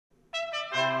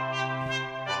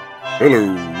Hello,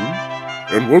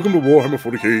 and welcome to Warhammer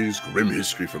 40k's Grim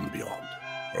History from the Beyond.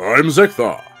 I'm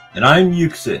Zeckthar. And I'm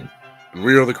Yuksen. And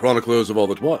we are the chroniclers of all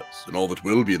that was, and all that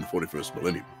will be in the 41st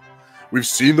millennium. We've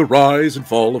seen the rise and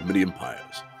fall of many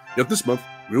empires, yet this month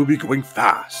we'll be going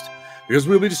fast, because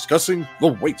we'll be discussing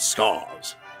the White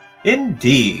Scars.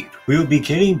 Indeed, we will be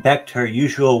getting back to our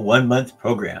usual one-month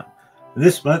program.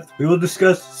 This month we will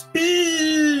discuss speed,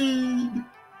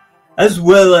 as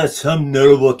well as some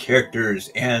notable characters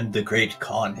and the Great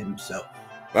Khan himself.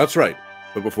 That's right,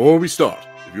 but before we start,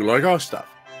 if you like our stuff,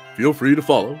 feel free to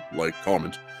follow, like,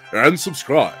 comment, and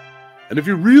subscribe. And if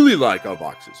you really like our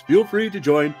boxes, feel free to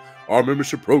join our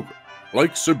membership program,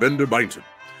 like Sir Bender Byington,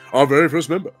 our very first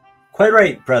member. Quite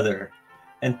right, brother.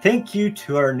 And thank you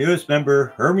to our newest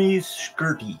member, Hermes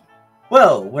Skirty.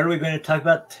 Well, what are we going to talk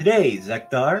about today,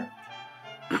 Zeckthar?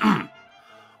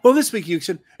 Well, this week,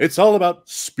 Yuksen, it's all about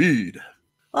speed.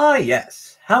 Ah,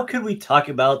 yes. How could we talk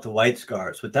about the White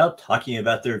Scars without talking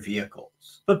about their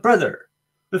vehicles? But brother,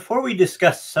 before we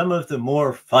discuss some of the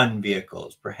more fun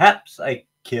vehicles, perhaps I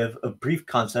give a brief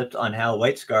concept on how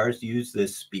White Scars use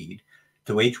this speed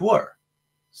to wage war.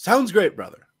 Sounds great,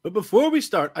 brother. But before we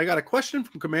start, I got a question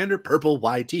from Commander Purple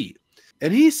YT.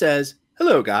 And he says,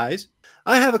 "Hello, guys.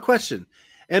 I have a question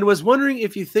and was wondering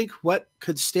if you think what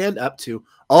could stand up to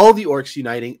all the orcs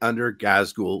uniting under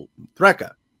Ghazghul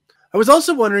Threka. I was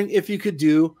also wondering if you could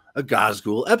do a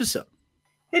Ghazghul episode."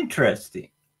 Interesting.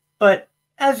 But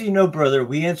as you know, brother,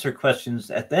 we answer questions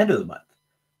at the end of the month.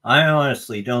 I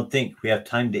honestly don't think we have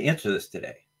time to answer this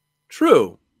today.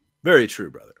 True. Very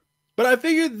true, brother. But I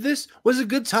figured this was a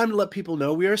good time to let people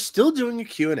know we are still doing a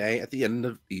Q&A at the end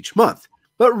of each month.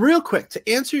 But real quick, to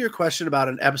answer your question about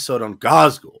an episode on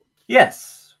Ghazghul.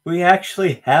 Yes, we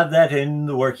actually have that in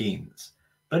the workings,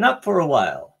 but not for a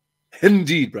while.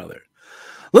 Indeed, brother.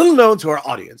 Little known to our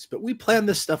audience, but we planned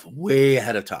this stuff way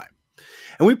ahead of time.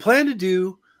 And we plan to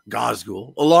do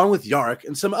Ghazghul along with Yarrick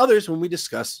and some others when we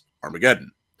discuss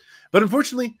Armageddon. But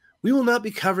unfortunately, we will not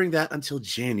be covering that until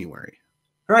January.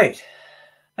 Right.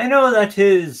 I know that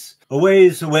is a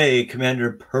ways away,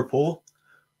 Commander Purple,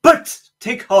 but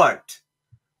take heart.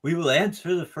 We will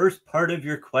answer the first part of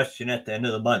your question at the end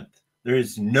of the month. There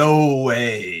is no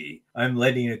way I'm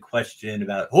letting a question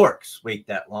about orcs wait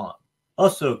that long.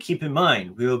 Also, keep in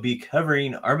mind, we will be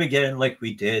covering Armageddon like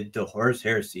we did the Horus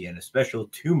Heresy in a special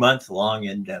 2-month-long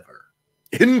endeavor.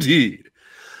 Indeed.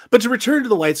 But to return to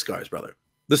the White Scars, brother,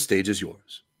 the stage is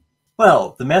yours.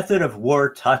 Well, the method of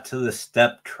war taught to the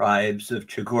steppe tribes of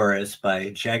Chagoris by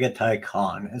Jagatai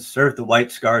Khan has served the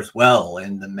White Scars well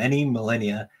in the many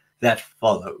millennia that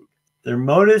followed. Their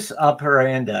modus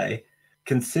operandi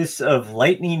consists of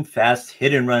lightning-fast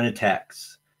hit-and-run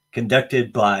attacks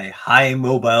conducted by high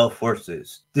mobile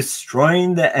forces,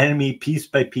 destroying the enemy piece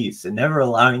by piece and never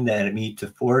allowing the enemy to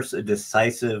force a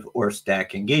decisive or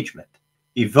stack engagement.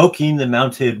 Evoking the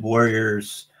mounted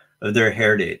warriors of their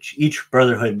heritage, each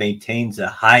brotherhood maintains a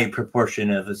high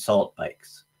proportion of assault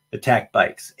bikes, attack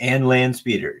bikes, and land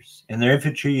speeders, and their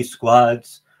infantry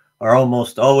squads are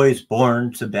almost always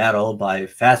borne to battle by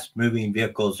fast-moving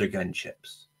vehicles or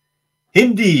gunships.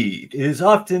 Indeed, it is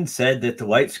often said that the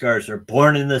White Scars are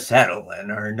born in the saddle and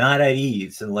are not at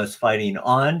ease unless fighting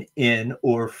on, in,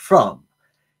 or from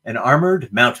an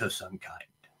armored mount of some kind.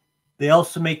 They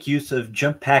also make use of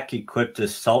jump pack-equipped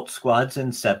assault squads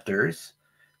and scepters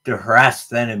to harass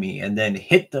the enemy and then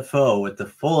hit the foe with the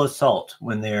full assault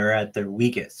when they are at their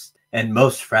weakest and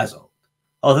most frazzled.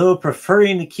 Although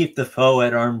preferring to keep the foe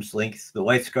at arm's length, the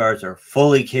White Scars are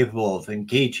fully capable of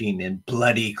engaging in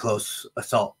bloody close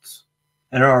assaults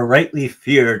and are rightly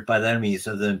feared by the enemies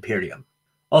of the Imperium.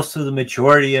 Also, the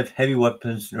majority of heavy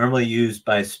weapons normally used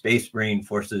by Space Marine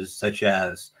forces such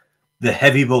as the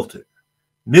Heavy Bolter,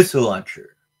 Missile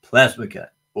Launcher, Plasma Gun,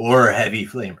 or Heavy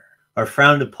Flamer are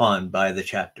frowned upon by the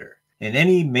chapter, and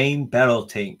any main battle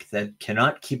tank that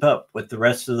cannot keep up with the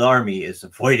rest of the army is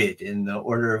avoided in the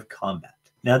order of combat.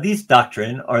 Now, these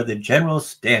doctrine are the general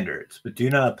standards, but do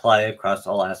not apply across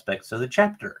all aspects of the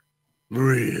chapter.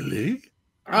 Really?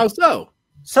 How so?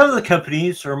 Some of the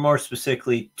companies, or more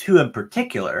specifically 2 in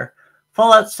particular,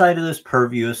 fall outside of this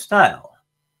purview of style.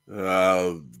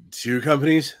 2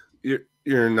 companies?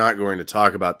 You're not going to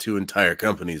talk about 2 entire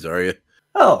companies, are you?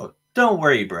 Oh, don't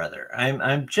worry, brother.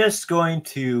 I'm just going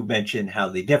to mention how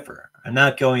they differ. I'm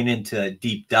not going into a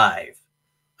deep dive.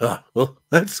 Well,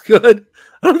 that's good.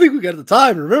 I don't think we got the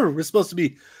time. Remember, we're supposed to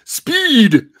be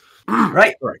speed.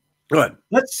 Right. Go ahead.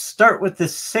 Let's start with the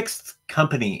 6th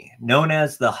company, known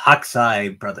as the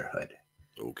Hoxai Brotherhood.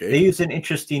 Okay. They use an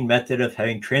interesting method of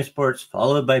having transports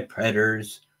followed by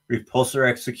predators, repulsor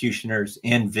executioners,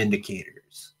 and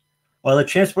vindicators. While the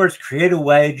transports create a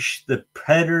wedge, the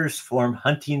predators form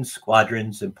hunting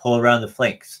squadrons and pull around the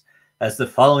flanks as the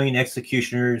following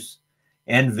executioners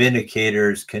and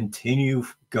vindicators continue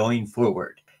going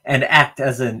forward and act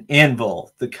as an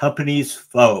anvil. The company's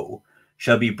foe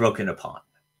shall be broken upon.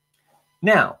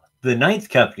 Now, the Ninth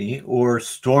Company, or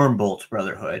Stormbolt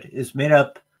Brotherhood, is made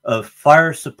up of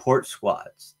fire support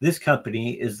squads. This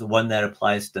company is the one that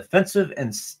applies defensive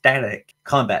and static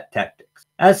combat tactics.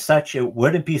 As such, it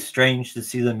wouldn't be strange to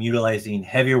see them utilizing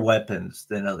heavier weapons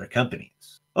than other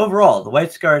companies. Overall, the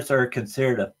White Scars are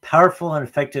considered a powerful and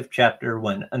effective chapter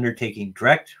when undertaking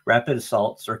direct, rapid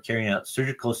assaults or carrying out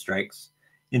surgical strikes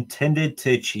intended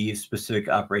to achieve specific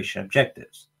operation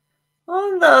objectives.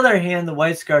 On the other hand, the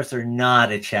White Scars are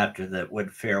not a chapter that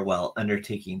would fare well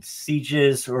undertaking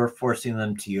sieges or forcing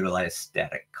them to utilize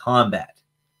static combat.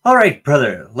 All right,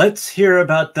 brother, let's hear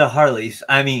about the Harleys.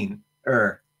 I mean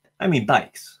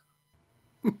bikes.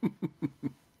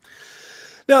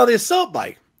 Now, the Assault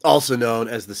Bike, also known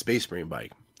as the Space Marine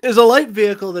Bike, is a light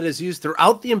vehicle that is used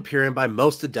throughout the Imperium by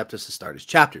most Adeptus Astartes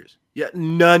chapters, yet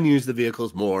none use the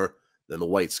vehicles more than the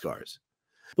White Scars.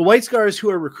 The White Scars, who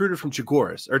are recruited from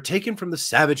Chagoris, are taken from the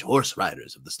savage horse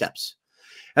riders of the steppes,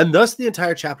 and thus the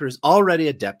entire chapter is already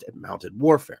adept at mounted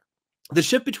warfare. The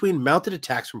shift between mounted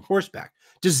attacks from horseback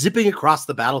to zipping across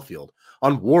the battlefield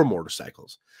on war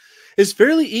motorcycles is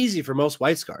fairly easy for most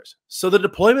White Scars, so the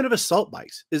deployment of assault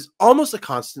bikes is almost a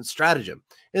constant stratagem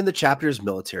in the chapter's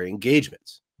military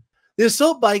engagements. The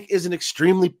assault bike is an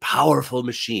extremely powerful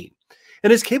machine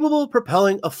and is capable of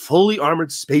propelling a fully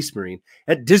armored space marine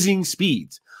at dizzying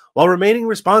speeds while remaining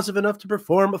responsive enough to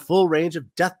perform a full range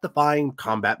of death-defying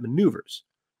combat maneuvers.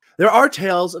 There are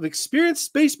tales of experienced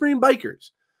space marine bikers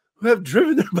who have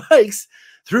driven their bikes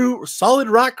through solid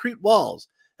rockcrete walls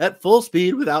at full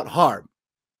speed without harm.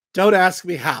 Don't ask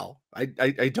me how. I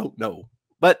don't know,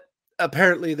 but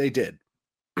apparently they did.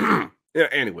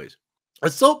 Anyways,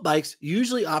 assault bikes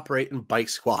usually operate in bike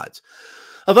squads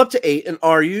of up to 8 and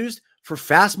are used for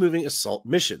fast-moving assault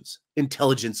missions,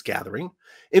 intelligence gathering,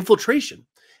 infiltration,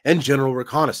 and general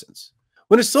reconnaissance.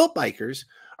 When assault bikers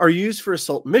are used for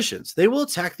assault missions, they will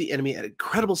attack the enemy at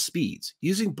incredible speeds,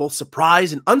 using both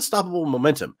surprise and unstoppable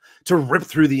momentum to rip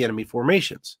through the enemy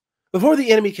formations. Before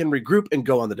the enemy can regroup and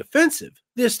go on the defensive,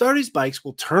 the Astartes bikes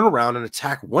will turn around and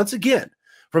attack once again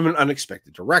from an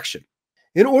unexpected direction.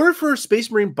 In order for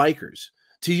Space Marine bikers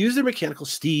to use their mechanical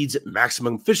steeds at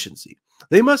maximum efficiency,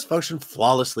 they must function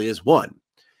flawlessly as one.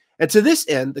 And to this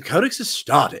end, the Codex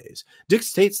Astartes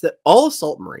dictates that all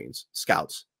assault marines,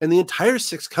 scouts, and the entire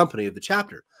 6th company of the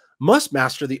chapter must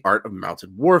master the art of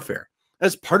mounted warfare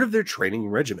as part of their training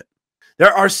regimen.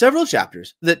 There are several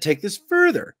chapters that take this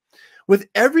further, with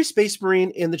every Space Marine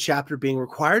in the chapter being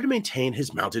required to maintain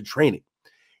his mounted training,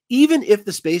 even if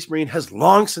the Space Marine has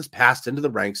long since passed into the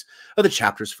ranks of the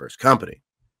chapter's 1st company.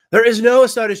 There is no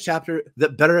Astartes chapter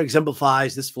that better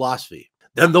exemplifies this philosophy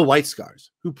than the White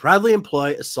Scars, who proudly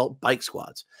employ assault bike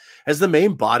squads as the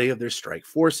main body of their strike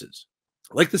forces.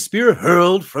 Like the spear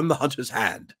hurled from the hunter's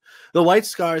hand, the White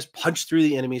Scars punch through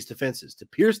the enemy's defenses to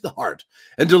pierce the heart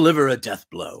and deliver a death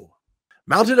blow.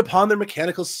 Mounted upon their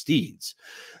mechanical steeds,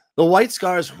 the White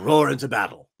Scars roar into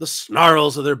battle. The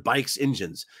snarls of their bikes'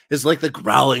 engines is like the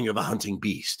growling of a hunting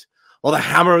beast, while the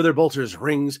hammer of their bolters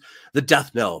rings the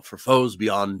death knell for foes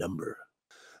beyond number.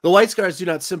 The White Scars do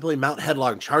not simply mount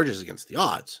headlong charges against the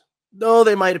odds. Though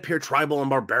they might appear tribal and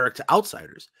barbaric to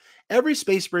outsiders, every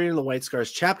Space Marine in the White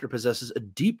Scars chapter possesses a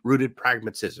deep-rooted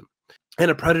pragmatism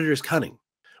and a predator's cunning.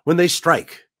 When they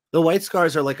strike, the White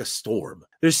Scars are like a storm,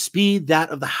 their speed that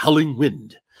of the howling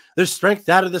wind, their strength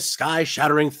that of the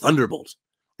sky-shattering thunderbolt.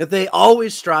 Yet they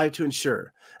always strive to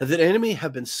ensure that the enemy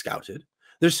have been scouted,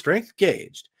 their strength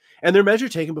gauged, and their measure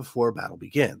taken before battle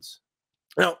begins.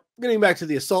 Now, getting back to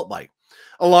the assault bike,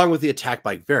 along with the attack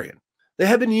bike variant, they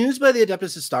have been used by the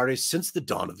Adeptus Astartes since the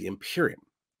dawn of the Imperium.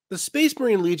 The Space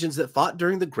Marine legions that fought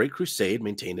during the Great Crusade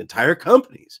maintained entire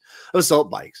companies of assault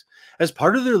bikes as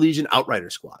part of their legion outrider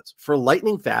squads for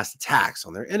lightning-fast attacks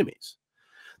on their enemies.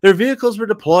 Their vehicles were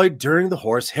deployed during the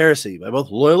Horus Heresy by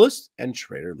both loyalist and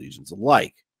traitor legions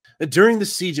alike. During the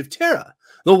Siege of Terra,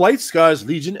 the White Scars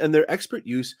Legion and their expert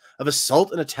use of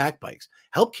assault and attack bikes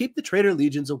helped keep the traitor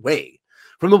legions away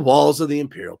from the walls of the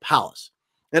Imperial Palace.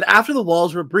 And after the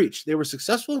walls were breached, they were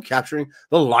successful in capturing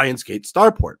the Lion's Gate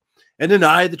starport and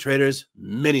denied the traitors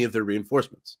many of their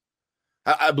reinforcements.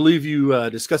 I believe you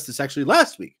discussed this actually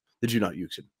last week, did you not,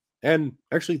 Yuksen? And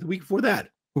actually the week before that,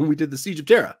 when we did the Siege of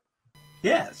Terra.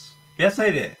 Yes,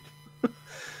 I did. It's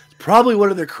probably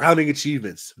one of their crowning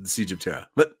achievements, the Siege of Terra.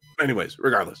 But anyways,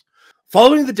 regardless.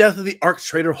 Following the death of the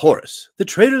arch-traitor Horus, the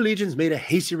traitor legions made a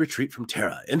hasty retreat from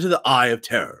Terra into the Eye of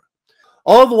Terror,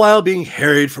 all the while being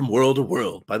harried from world to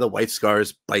world by the White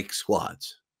Scars bike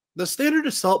squads. The standard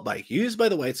assault bike used by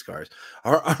the White Scars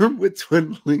are armed with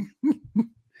twin-link...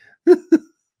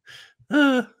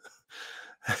 I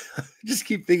just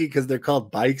keep thinking because they're called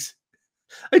bikes.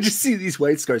 I just see these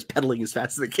White Scars pedaling as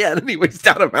fast as they can anyways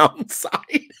down a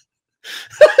mountainside.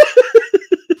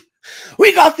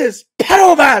 We got this!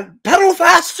 Pedal, man! Pedal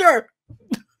faster!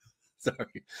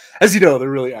 Sorry. As you know, they're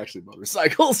really actually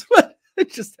motorcycles, but I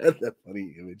just had that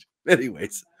funny image.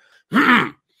 Anyways.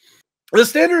 The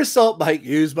standard assault bike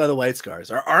used by the White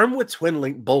Scars are armed with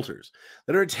twin-link bolters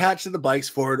that are attached to the bike's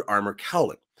forward armor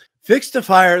cowling, fixed to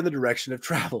fire in the direction of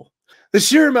travel. The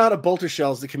sheer amount of bolter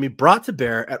shells that can be brought to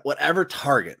bear at whatever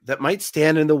target that might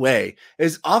stand in the way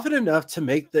is often enough to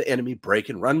make the enemy break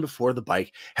and run before the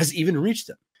bike has even reached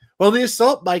them. While the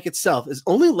assault bike itself is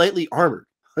only lightly armored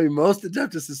by most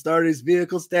Adeptus Astartes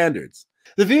vehicle standards,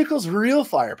 the vehicle's real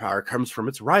firepower comes from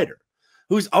its rider,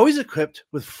 who is always equipped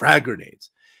with frag grenades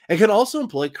and can also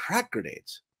employ crack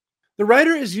grenades. The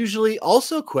rider is usually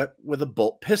also equipped with a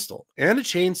bolt pistol and a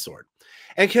chainsword,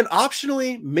 and can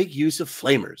optionally make use of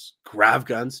flamers, grav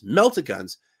guns, melta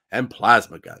guns, and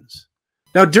plasma guns.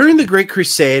 Now, during the Great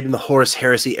Crusade and the Horus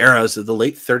Heresy eras of the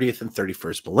late 30th and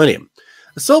 31st millennium,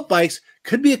 assault bikes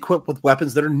could be equipped with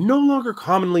weapons that are no longer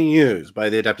commonly used by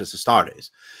the Adeptus Astartes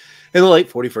in the late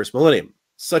 41st millennium,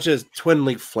 such as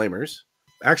twin-link flamers.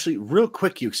 Actually, real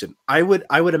quick, Yuksen, I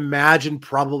would imagine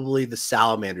probably the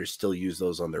salamanders still use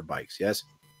those on their bikes, yes?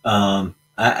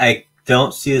 I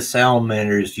don't see the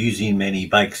salamanders using many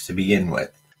bikes to begin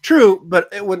with. True, but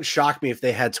it wouldn't shock me if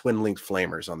they had twin-link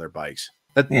flamers on their bikes.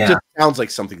 That just sounds like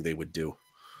something they would do.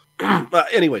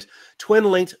 Anyways,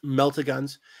 twin-linked melta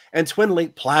guns and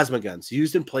twin-linked plasma guns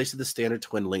used in place of the standard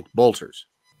twin-linked bolters.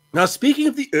 Now, speaking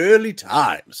of the early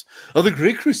times of the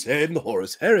Great Crusade and the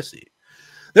Horus Heresy,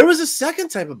 there was a second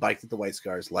type of bike that the White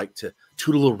Scars liked to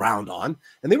tootle around on,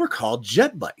 and they were called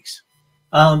jet bikes.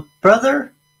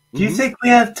 Brother, do you think we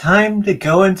have time to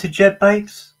go into jet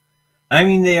bikes? I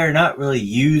mean, they are not really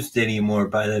used anymore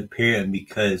by the Imperium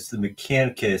because the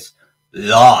Mechanicus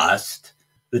lost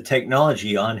the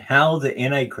technology on how the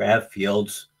anti-grav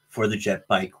fields for the jet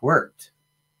bike worked.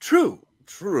 True.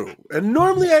 And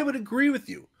normally I would agree with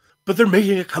you, but they're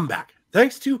making a comeback,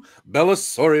 thanks to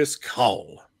Belisarius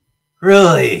Cawl.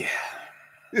 Really?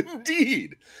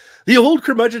 Indeed. The old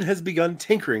curmudgeon has begun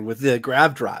tinkering with the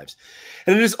grav drives,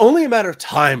 and it is only a matter of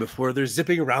time before they're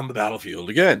zipping around the battlefield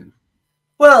again.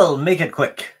 Well, make it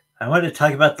quick. I want to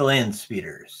talk about the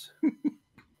Landspeeders.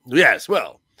 Yes,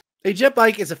 well, a jet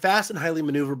bike is a fast and highly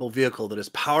maneuverable vehicle that is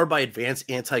powered by advanced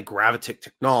anti-gravitic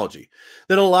technology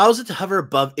that allows it to hover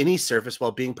above any surface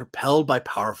while being propelled by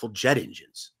powerful jet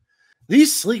engines.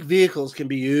 These sleek vehicles can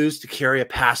be used to carry a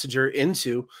passenger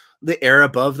into the air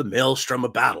above the maelstrom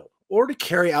of battle, or to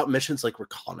carry out missions like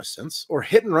reconnaissance or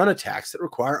hit-and-run attacks that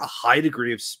require a high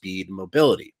degree of speed and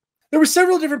mobility. There were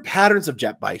several different patterns of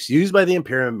jet bikes used by the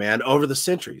Imperium man over the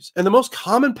centuries, and the most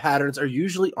common patterns are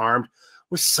usually armed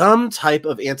with some type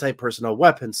of anti-personnel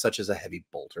weapon, such as a heavy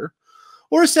bolter,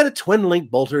 or a set of twin-link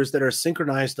bolters that are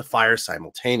synchronized to fire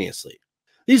simultaneously.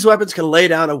 These weapons can lay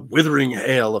down a withering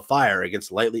hail of fire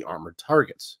against lightly armored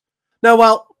targets. Now,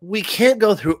 while we can't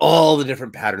go through all the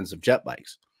different patterns of jet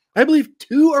bikes, I believe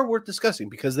two are worth discussing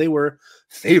because they were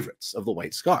favorites of the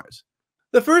White Scars.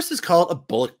 The first is called a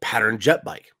bullock pattern jet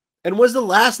bike, and was the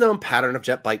last known pattern of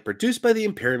jet bike produced by the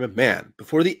Imperium of Man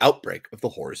before the outbreak of the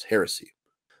Horus Heresy.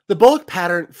 The bullock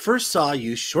pattern first saw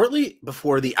use shortly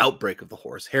before the outbreak of the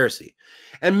Horus Heresy,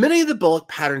 and many of the bullock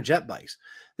pattern jet bikes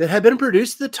that had been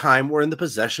produced at the time were in the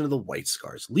possession of the White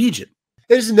Scars Legion.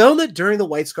 It is known that during the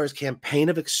White Scars campaign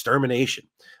of extermination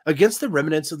against the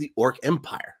remnants of the Orc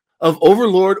Empire of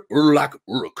Overlord Urlak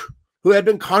Uruk, who had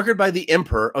been conquered by the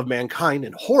Emperor of Mankind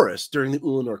and Horus during the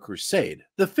Ulanor Crusade,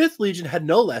 the 5th Legion had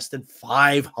no less than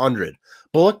 500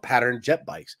 bullock pattern jet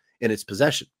bikes in its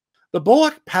possession. The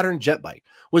bullock pattern jet bike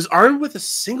was armed with a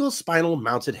single spinal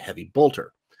mounted heavy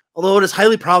bolter, although it is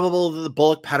highly probable that the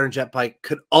bullock pattern jet bike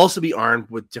could also be armed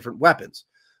with different weapons,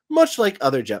 much like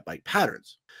other jet bike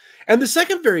patterns. And the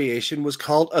second variation was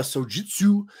called a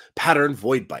Sojitsu pattern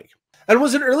void bike, and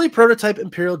was an early prototype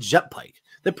Imperial jet bike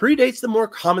that predates the more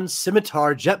common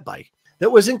scimitar jet bike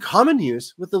that was in common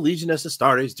use with the Legiones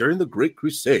Astartes during the Great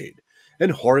Crusade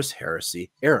and Horus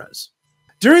Heresy eras.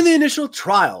 During the initial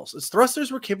trials, its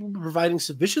thrusters were capable of providing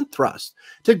sufficient thrust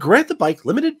to grant the bike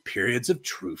limited periods of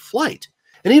true flight,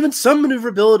 and even some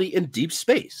maneuverability in deep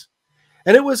space.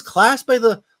 And it was classed by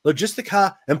the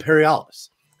Logistica Imperialis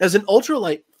as an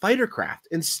ultralight fighter craft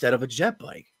instead of a jet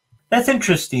bike. That's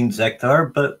interesting,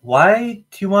 Zeckthar, but why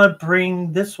do you want to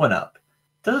bring this one up?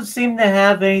 Doesn't seem to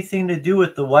have anything to do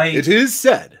with the white... It is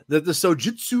said that the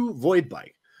Sojutsu Void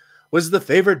Bike was the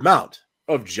favorite mount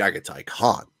of Jagatai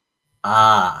Khan.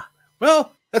 Ah.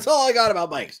 Well, that's all I got about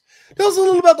bikes. Tell us a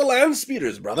little about the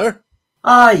Landspeeders, brother.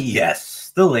 Ah,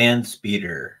 yes, the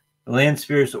Landspeeder. The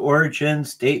Landspeeder's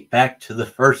origins date back to the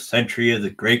 1st century of the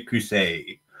Great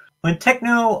Crusade, when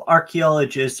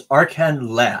techno-archaeologist Arkan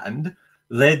Land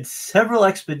led several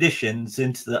expeditions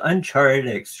into the uncharted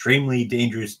and extremely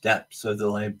dangerous depths of the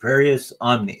Librarius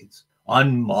Omnes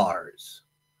on Mars.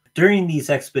 During these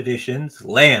expeditions,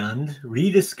 Land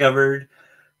rediscovered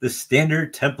the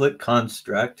standard template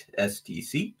construct,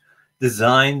 STC,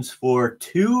 designs for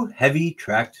 2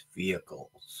 heavy-tracked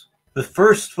vehicles. The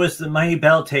first was the mighty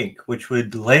battle tank, which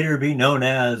would later be known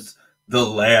as the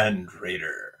Land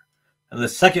Raider. And the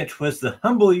second was the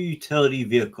humble utility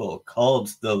vehicle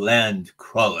called the Land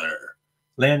Crawler.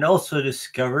 Land also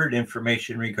discovered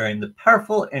information regarding the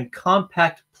powerful and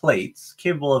compact plates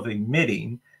capable of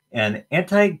emitting an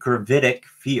anti-gravitic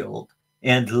field,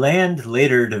 and Land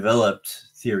later developed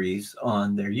theories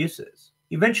on their uses.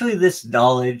 Eventually, this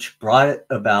knowledge brought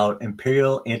about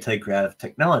Imperial anti-grav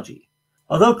technology.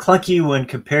 Although clunky when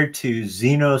compared to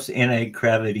Xenos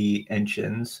anti-gravity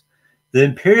engines, the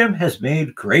Imperium has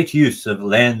made great use of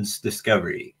Land's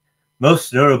discovery,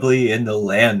 most notably in the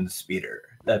Landspeeder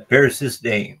that bears his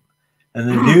name, and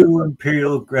the new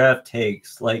Imperial grav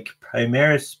tanks like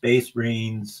Primaris Space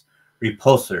Marine's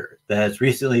Repulsor that has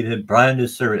recently been brought into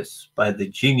service by the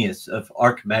genius of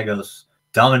Archmagos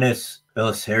Dominus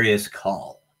Belisarius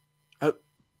Call.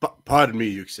 Pardon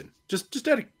me, Yuksen.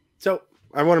 So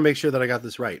I want to make sure that I got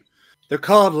this right. They're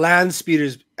called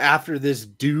Landspeeders after this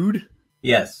dude?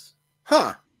 Yes.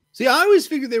 Huh. See, I always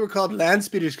figured they were called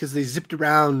Landspeeders because they zipped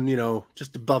around,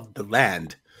 just above the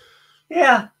land.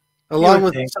 Yeah. Along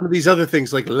with some of these other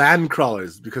things like land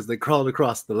crawlers because they crawled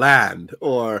across the land,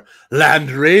 or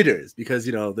land raiders because,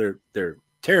 they're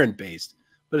Terran based.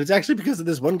 But it's actually because of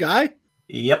this one guy?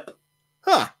 Yep.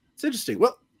 Huh. It's interesting.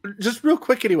 Well, just real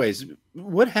quick anyways,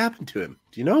 what happened to him?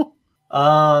 Do you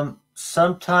know?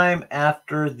 Sometime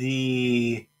after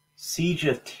the Siege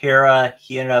of Terra,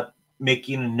 he ended up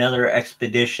making another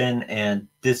expedition and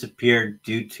disappeared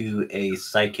due to a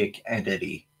psychic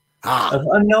entity of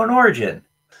unknown origin.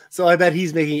 So I bet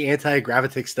he's making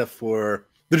anti-gravitic stuff for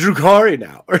the Drukhari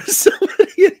now, or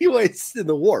somebody anyways in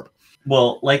the warp.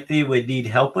 Well, like they would need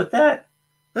help with that?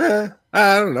 I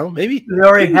don't know, maybe. They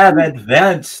already have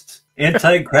advanced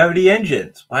anti-gravity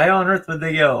engines. Why on earth would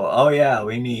they go, oh yeah,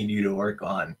 we need you to work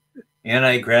on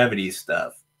anti-gravity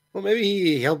stuff? Well, maybe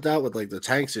he helped out with like the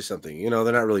tanks or something. They're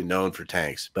not really known for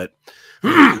tanks, but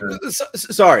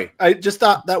sorry. I just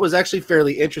thought that was actually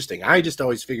fairly interesting. I just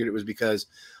always figured it was because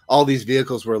all these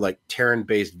vehicles were like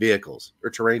Terran-based vehicles or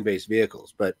terrain-based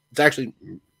vehicles, but it's actually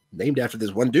named after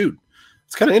this one dude.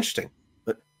 It's kind of interesting.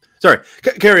 But sorry,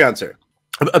 carry on, sir.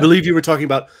 I believe you were talking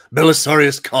about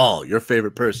Belisarius Call, your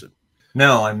favorite person.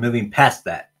 No, I'm moving past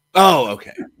that. Oh,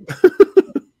 okay.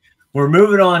 We're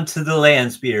moving on to the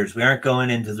Landspeeders. We aren't going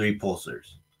into the Repulsors.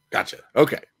 Gotcha.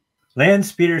 Okay.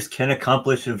 Landspeeders can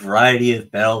accomplish a variety of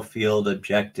battlefield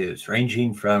objectives,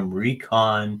 ranging from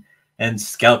recon and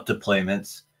scout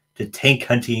deployments to tank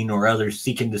hunting or other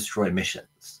seek and destroy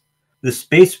missions. The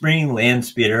Space Marine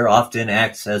Landspeeder often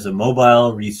acts as a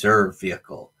mobile reserve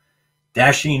vehicle,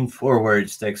 dashing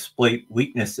forwards to exploit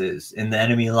weaknesses in the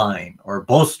enemy line or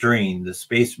bolstering the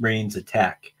Space Marine's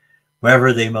attack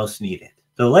wherever they most need it.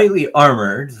 Though lightly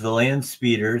armored, the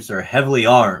Landspeeders are heavily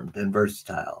armed and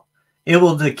versatile,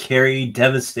 able to carry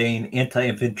devastating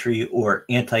anti-infantry or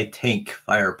anti-tank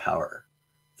firepower.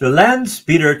 The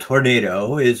Landspeeder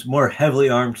Tornado is more heavily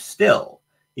armed still,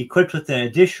 equipped with an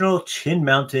additional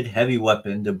chin-mounted heavy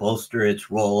weapon to bolster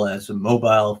its role as a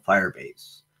mobile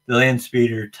firebase. The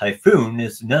Landspeeder Typhoon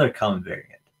is another common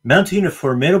variant, mounting a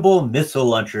formidable missile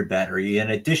launcher battery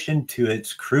in addition to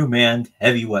its crew-manned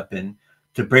heavy weapon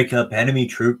to break up enemy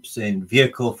troops in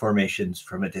vehicle formations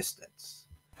from a distance.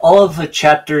 All of the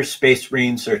chapter Space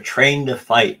Marines are trained to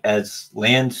fight as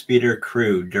Landspeeder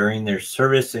crew during their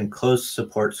service in close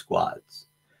support squads.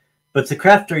 But the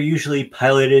craft are usually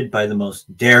piloted by the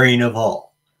most daring of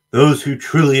all, those who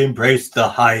truly embrace the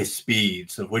high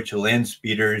speeds of which a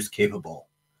Landspeeder is capable.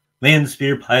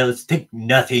 Landspeeder pilots think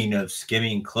nothing of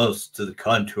skimming close to the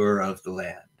contour of the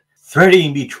land,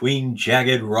 threading between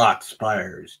jagged rock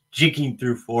spires, jigging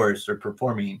through forests, or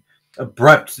performing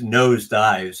abrupt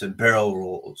nosedives and barrel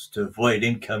rolls to avoid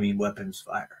incoming weapons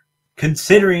fire.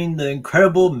 Considering the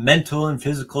incredible mental and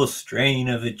physical strain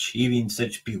of achieving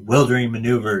such bewildering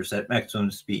maneuvers at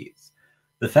maximum speeds,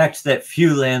 The fact that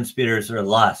few land speeders are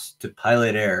lost to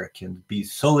pilot error can be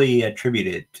solely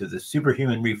attributed to the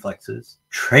superhuman reflexes,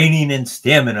 training, and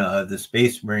stamina of the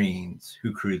Space Marines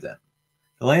who crew them.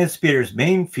 The Landspeeder's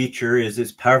main feature is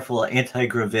its powerful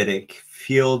anti-gravitic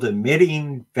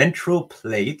field-emitting ventral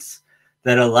plates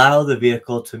that allow the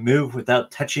vehicle to move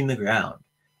without touching the ground,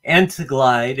 and to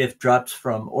glide if dropped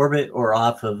from orbit or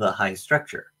off of a high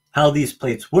structure. How these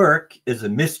plates work is a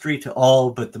mystery to all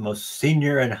but the most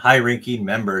senior and high-ranking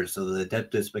members of the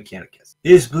Adeptus Mechanicus.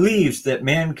 It is believed that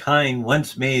mankind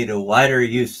once made a wider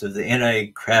use of the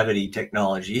anti-gravity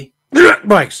technology,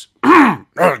 bikes,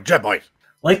 jet bikes,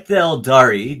 like the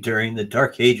Eldari during the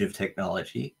Dark Age of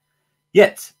technology.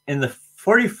 Yet, in the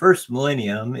 41st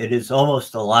millennium, it is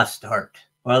almost a lost art.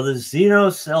 While the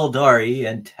Xenos, Eldari,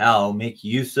 and Tau make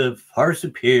use of far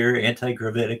superior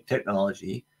anti-gravitic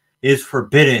technology, it is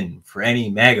forbidden for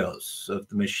any magos of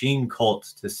the machine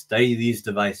cult to study these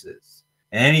devices,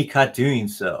 and any caught doing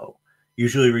so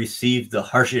usually receive the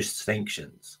harshest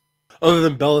sanctions. Other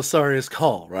than Belisarius'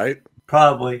 call, right?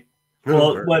 Probably.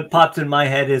 Well, what popped in my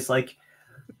head is like,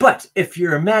 but if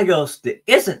you're a magos that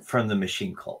isn't from the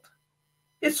machine cult,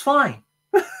 it's fine.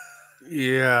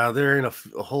 Yeah, there ain't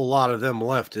a whole lot of them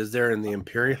left, is there, in the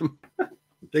Imperium?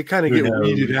 They kind of get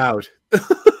weeded out.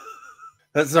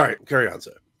 Sorry, carry on,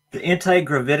 sir. The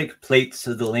anti-gravitic plates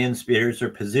of the Landspeeders are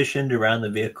positioned around the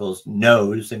vehicle's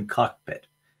nose and cockpit,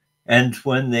 and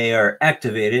when they are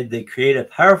activated, they create a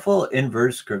powerful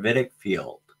inverse gravitic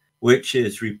field, which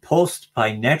is repulsed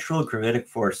by natural gravitic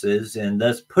forces and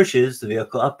thus pushes the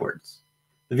vehicle upwards.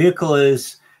 The vehicle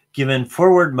is given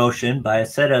forward motion by a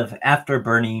set of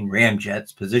afterburning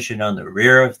ramjets positioned on the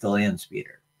rear of the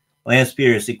Landspeeder. The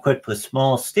Landspeeder is equipped with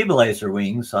small stabilizer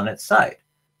wings on its side.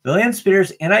 The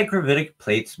Landspeeder's anti-gravitic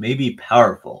plates may be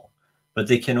powerful, but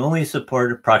they can only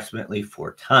support approximately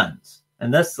 4 tons,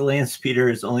 and thus the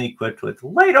Landspeeder is only equipped with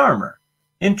light armor.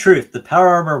 In truth, the power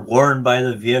armor worn by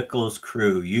the vehicle's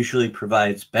crew usually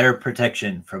provides better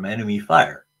protection from enemy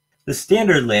fire. The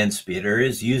standard Landspeeder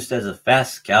is used as a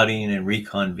fast scouting and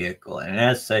recon vehicle, and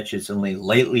as such is only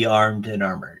lightly armed and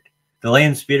armored. The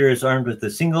Landspeeder is armed with a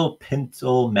single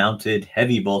pintle-mounted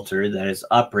heavy bolter that is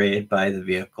operated by the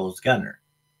vehicle's gunner.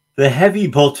 The heavy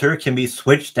bolter can be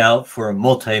switched out for a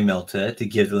multi-melta to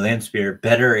give the Landspeeder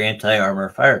better anti-armor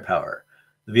firepower.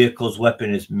 The vehicle's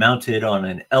weapon is mounted on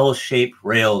an L-shaped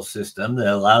rail system that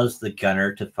allows the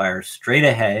gunner to fire straight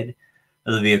ahead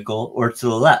of the vehicle or to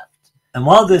the left. And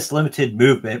while this limited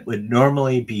movement would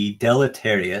normally be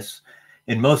deleterious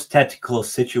in most tactical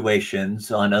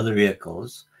situations on other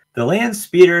vehicles, the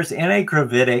Landspeeder's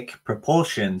anti-gravitic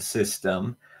propulsion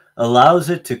system allows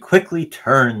it to quickly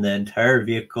turn the entire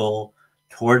vehicle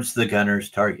towards the gunner's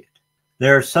target.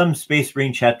 There are some Space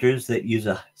Marine chapters that use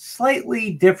a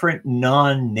slightly different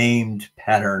non-named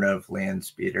pattern of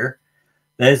Landspeeder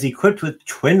that is equipped with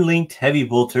twin-linked heavy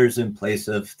bolters in place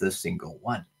of the single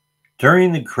one.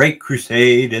 During the Great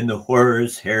Crusade and the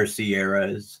Horus Heresy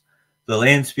eras, the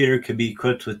Landspeeder could be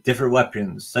equipped with different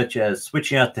weapons, such as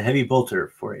switching out the heavy bolter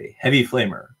for a heavy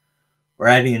flamer, or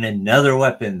adding another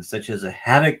weapon such as a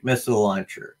Havoc missile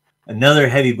launcher, another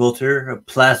heavy bolter, a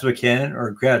plasma cannon, or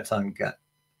a graviton gun.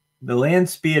 The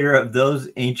Landspeeder of those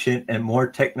ancient and more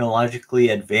technologically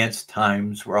advanced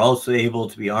times were also able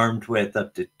to be armed with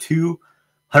up to 2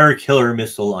 hunter-killer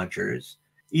missile launchers,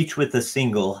 each with a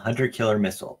single hunter-killer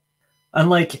missile.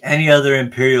 Unlike any other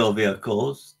Imperial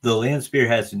vehicles, the Landspeeder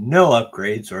has no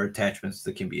upgrades or attachments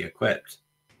that can be equipped.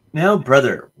 Now,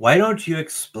 brother, why don't you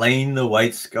explain the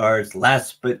White Scar's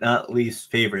last but not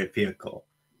least favorite vehicle,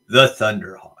 the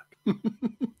Thunderhawk?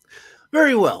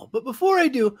 Very well. But before I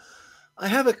do, I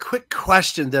have a quick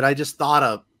question that I just thought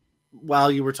of while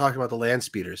you were talking about the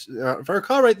Landspeeders. If I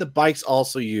recall right, the bikes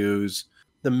also use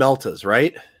the Meltas,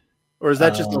 right? Or is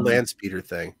that just a Landspeeder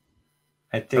thing?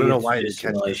 I think it's just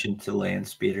in relation to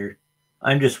Landspeeder.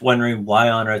 I'm just wondering why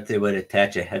on earth they would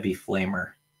attach a heavy flamer.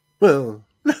 Well...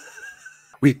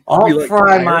 I'll like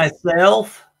fry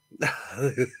myself.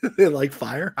 They like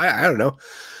fire. I don't know,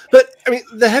 but I mean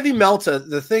the heavy melta.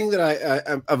 The thing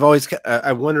that I've always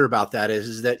I wonder about that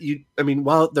is that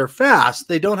while they're fast,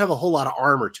 they don't have a whole lot of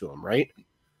armor to them, right?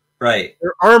 Right.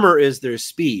 Their armor is their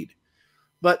speed,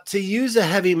 but to use a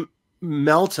heavy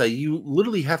melta, you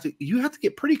literally have to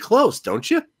get pretty close,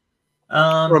 don't you?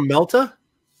 For a melta.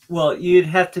 Well, you'd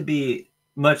have to be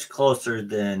much closer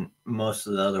than most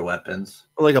of the other weapons,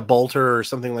 like a bolter or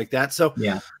something like that. So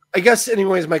yeah, I guess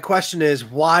anyways, my question is,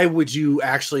 why would you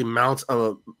actually mount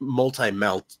a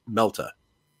multi-melta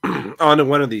onto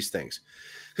one of these things?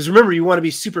 Because remember, you want to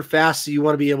be super fast, so you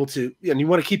want to be able to, and you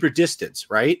want to keep your distance,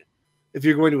 right? if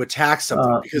you're going to attack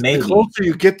something, because maybe. the closer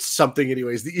you get to something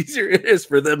anyways, the easier it is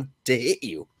for them to hit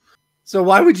you. So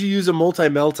why would you use a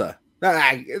multi-melta?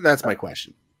 That's my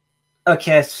question.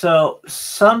 Okay, so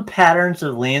some patterns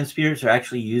of land speeders are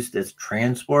actually used as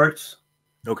transports.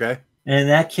 Okay. And in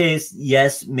that case,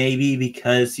 yes, maybe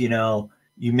because, you know,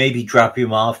 you maybe drop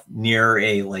him off near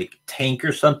a like tank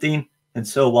or something. And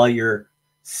so while you're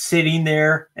sitting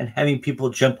there and having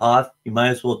people jump off, you might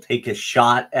as well take a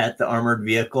shot at the armored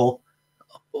vehicle.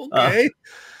 Okay.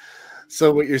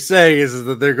 So what you're saying is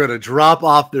that they're going to drop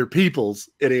off their peoples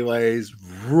anyways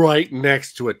right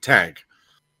next to a tank.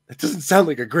 That doesn't sound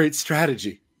like a great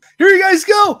strategy. Here you guys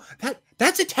go.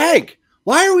 That's a tank.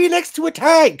 Why are we next to a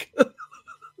tank?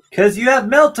 Because you have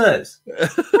meltas. We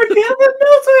have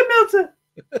a melta.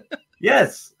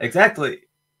 Yes, exactly.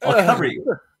 I'll cover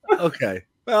you. Okay.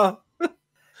 Well,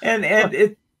 and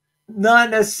it's not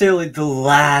necessarily the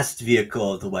last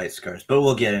vehicle of the White Scars, but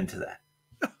we'll get into that.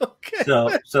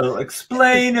 Okay. So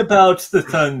explain about the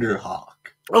Thunderhawk.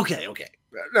 Okay.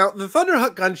 Now, the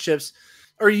Thunderhawk gunships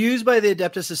are used by the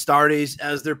Adeptus Astartes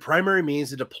as their primary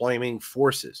means of deploying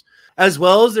forces, as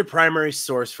well as their primary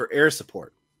source for air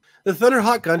support. The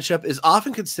Thunderhawk gunship is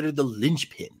often considered the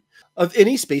linchpin of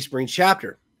any Space Marine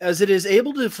chapter, as it is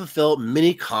able to fulfill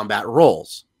many combat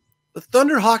roles. The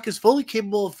Thunderhawk is fully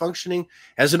capable of functioning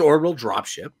as an orbital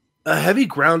dropship, a heavy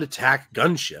ground attack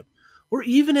gunship, or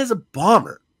even as a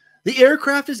bomber. The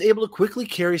aircraft is able to quickly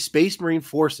carry Space Marine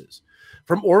forces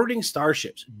from orbiting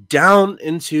starships down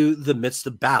into the midst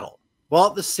of battle, while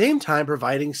at the same time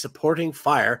providing supporting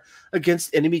fire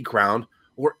against enemy ground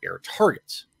or air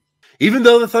targets. Even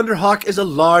though the Thunderhawk is a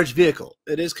large vehicle,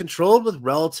 it is controlled with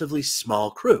relatively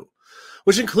small crew,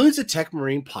 which includes a tech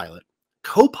marine pilot,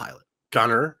 co-pilot,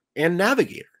 gunner, and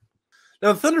navigator.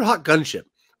 Now, the Thunderhawk gunship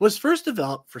was first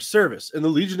developed for service in the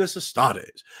Legiones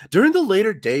Astartes during the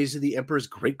later days of the Emperor's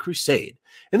Great Crusade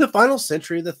in the final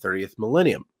century of the 30th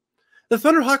millennium. The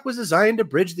Thunderhawk was designed to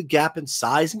bridge the gap in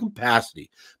size and capacity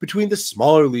between the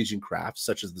smaller Legion crafts,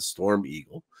 such as the Storm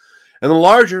Eagle, and the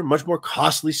larger, much more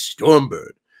costly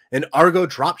Stormbird and Argo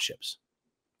dropships.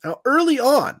 Now, early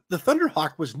on, the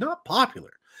Thunderhawk was not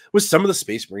popular with some of the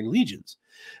Space Marine legions,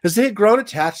 as they had grown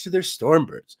attached to their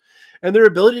Stormbirds and their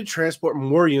ability to transport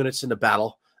more units into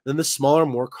battle than the smaller,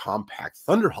 more compact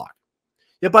Thunderhawk.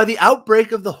 Yet by the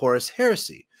outbreak of the Horus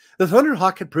Heresy, the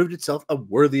Thunderhawk had proved itself a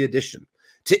worthy addition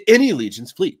to any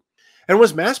legion's fleet, and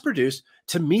was mass-produced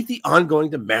to meet the ongoing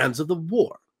demands of the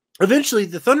war. Eventually,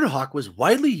 the Thunderhawk was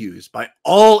widely used by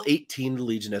all 18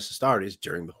 Legiones Astartes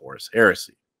during the Horus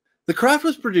Heresy. The craft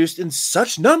was produced in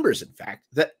such numbers, in fact,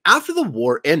 that after the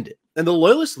war ended and the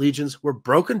Loyalist legions were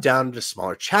broken down into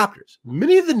smaller chapters,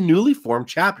 many of the newly formed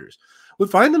chapters would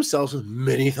find themselves with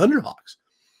many Thunderhawks,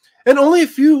 and only a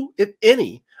few, if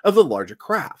any, of the larger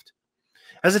craft.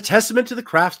 As a testament to the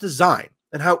craft's design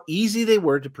and how easy they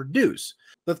were to produce,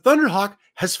 the Thunderhawk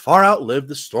has far outlived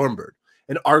the Stormbird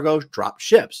and Argo drop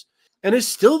ships, and is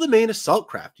still the main assault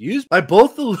craft used by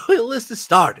both the Loyalist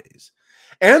Astartes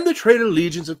and the traitor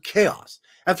legions of Chaos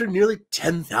after nearly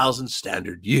 10,000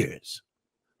 standard years.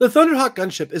 The Thunderhawk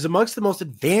gunship is amongst the most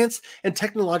advanced and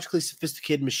technologically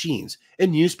sophisticated machines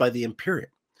in use by the Imperium.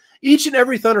 Each and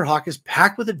every Thunderhawk is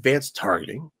packed with advanced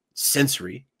targeting,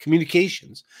 sensory,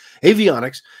 communications,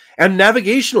 avionics, and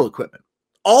navigational equipment,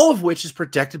 all of which is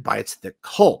protected by its thick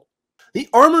hull. The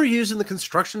armor used in the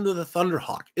construction of the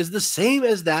Thunderhawk is the same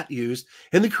as that used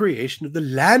in the creation of the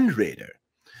Land Raider.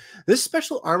 This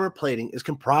special armor plating is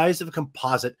comprised of a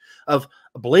composite of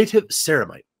ablative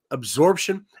ceramite,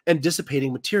 absorption and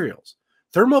dissipating materials,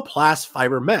 thermoplast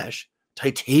fiber mesh,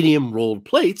 titanium rolled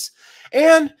plates,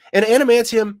 and an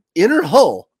adamantium inner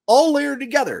hull, all layered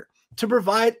together to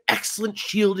provide excellent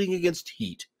shielding against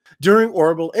heat during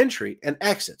orbital entry and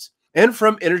exits, and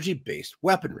from energy-based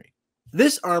weaponry.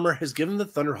 This armor has given the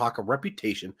Thunderhawk a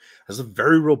reputation as a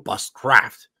very robust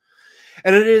craft,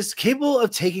 and it is capable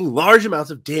of taking large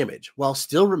amounts of damage while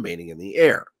still remaining in the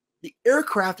air. The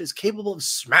aircraft is capable of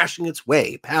smashing its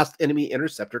way past enemy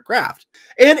interceptor craft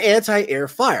and anti-air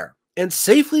fire, and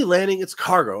safely landing its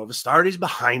cargo of Astartes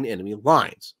behind enemy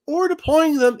lines, or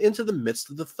deploying them into the midst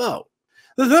of the foe.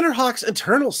 The Thunderhawk's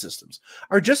internal systems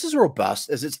are just as robust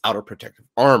as its outer protective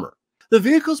armor. The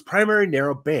vehicle's primary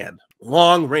narrow band,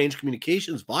 long-range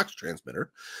communications Vox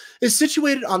transmitter, is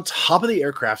situated on top of the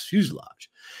aircraft's fuselage,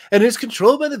 and is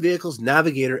controlled by the vehicle's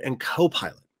navigator and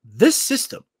co-pilot. This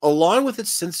system, along with its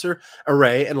sensor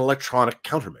array and electronic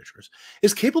countermeasures,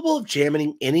 is capable of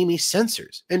jamming enemy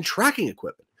sensors and tracking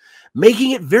equipment,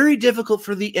 making it very difficult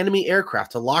for the enemy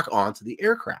aircraft to lock on to the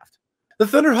aircraft. The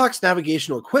Thunderhawk's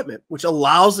navigational equipment, which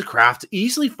allows the craft to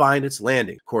easily find its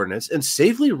landing coordinates and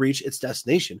safely reach its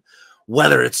destination,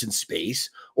 whether it's in space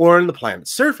or on the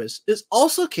planet's surface, is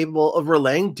also capable of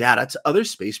relaying data to other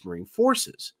Space Marine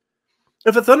forces.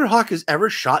 If a Thunderhawk is ever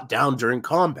shot down during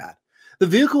combat, the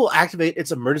vehicle will activate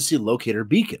its emergency locator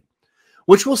beacon,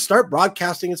 which will start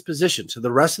broadcasting its position to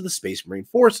the rest of the Space Marine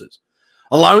forces,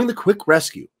 allowing the quick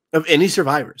rescue of any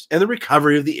survivors and the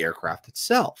recovery of the aircraft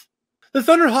itself. The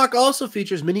Thunderhawk also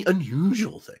features many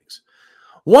unusual things.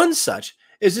 One such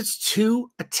is its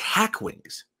 2 attack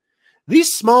wings.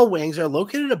 These small wings are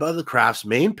located above the craft's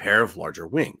main pair of larger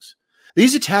wings.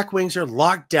 These attack wings are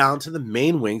locked down to the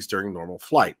main wings during normal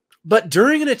flight. But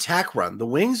during an attack run, the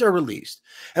wings are released,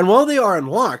 and while they are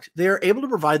unlocked, they are able to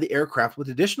provide the aircraft with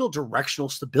additional directional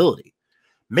stability,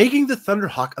 making the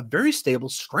Thunderhawk a very stable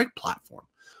strike platform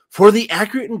for the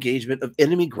accurate engagement of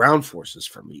enemy ground forces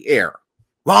from the air.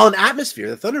 While in atmosphere,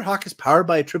 the Thunderhawk is powered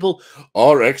by a triple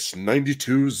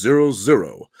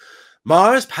RX-9200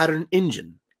 Mars pattern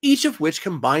engine, each of which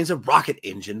combines a rocket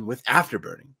engine with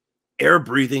afterburning,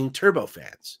 air-breathing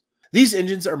turbofans. These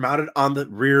engines are mounted on the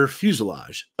rear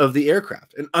fuselage of the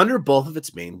aircraft and under both of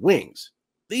its main wings.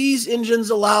 These engines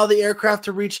allow the aircraft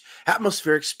to reach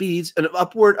atmospheric speeds of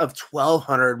upward of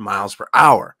 1,200 miles per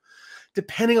hour,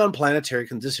 depending on planetary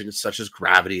conditions such as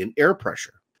gravity and air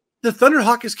pressure. The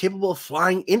Thunderhawk is capable of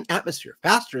flying in atmosphere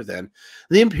faster than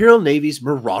the Imperial Navy's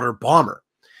Marauder bomber,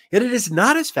 yet it is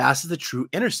not as fast as the true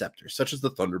interceptors such as the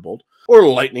Thunderbolt or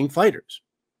Lightning fighters.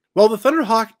 While the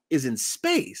Thunderhawk is in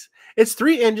space, its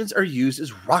 3 engines are used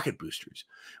as rocket boosters,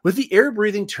 with the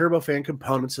air-breathing turbofan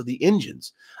components of the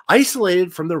engines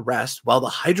isolated from the rest, while the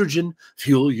hydrogen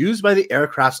fuel used by the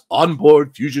aircraft's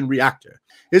onboard fusion reactor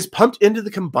is pumped into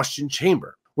the combustion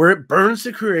chamber, where it burns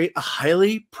to create a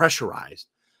highly pressurized,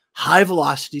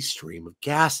 high-velocity stream of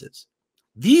gases.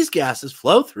 These gases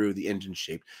flow through the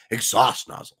engine-shaped exhaust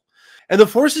nozzle, and the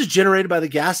forces generated by the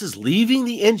gases leaving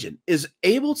the engine is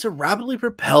able to rapidly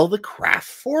propel the craft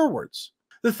forwards.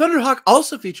 The Thunderhawk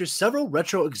also features several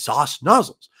retro exhaust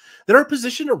nozzles that are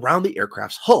positioned around the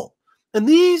aircraft's hull, and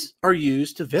these are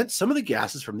used to vent some of the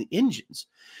gases from the engines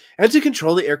and to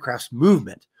control the aircraft's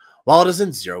movement while it is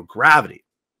in zero gravity.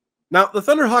 Now, the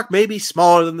Thunderhawk may be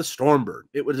smaller than the Stormbird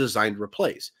it was designed to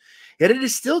replace, yet it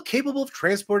is still capable of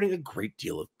transporting a great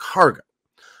deal of cargo.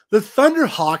 The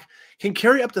Thunderhawk can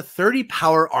carry up to 30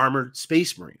 power armored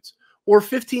Space Marines, or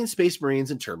 15 Space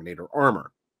Marines in Terminator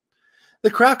armor.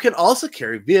 The craft can also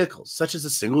carry vehicles such as a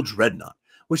single dreadnought,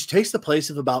 which takes the place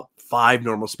of about 5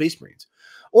 normal Space Marines,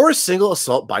 or a single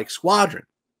assault bike squadron,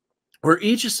 where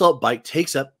each assault bike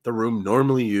takes up the room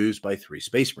normally used by 3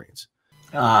 Space Marines.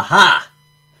 Aha!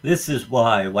 This is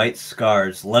why White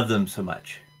Scars love them so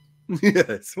much.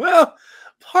 Yes, well,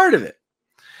 part of it.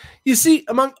 You see,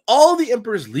 among all the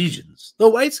Emperor's legions, the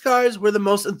White Scars were the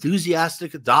most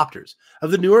enthusiastic adopters of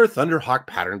the newer Thunderhawk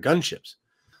pattern gunships.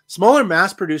 Smaller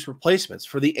mass-produced replacements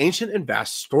for the ancient and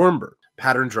vast Stormbird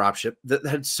pattern dropship that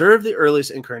had served the earliest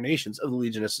incarnations of the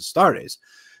Legionis Astartes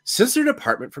since their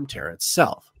departure from Terra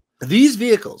itself. These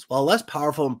vehicles, while less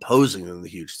powerful and imposing than the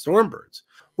huge Stormbirds,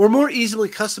 were more easily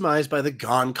customized by the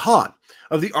Gon Khan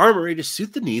of the armory to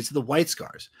suit the needs of the White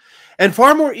Scars, and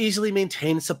far more easily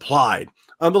maintained and supplied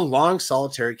on the long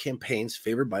solitary campaigns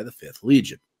favored by the 5th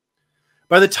Legion.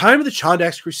 By the time of the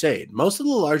Chondax Crusade, most of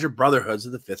the larger brotherhoods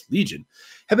of the 5th Legion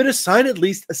had been assigned at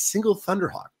least a single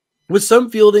Thunderhawk, with some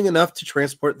fielding enough to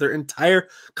transport their entire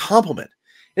complement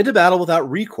into battle without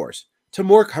recourse to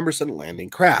more cumbersome landing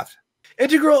craft.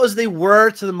 Integral as they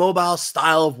were to the mobile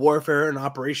style of warfare and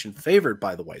operation favored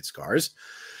by the White Scars,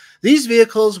 these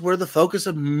vehicles were the focus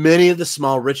of many of the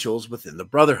small rituals within the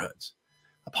brotherhoods.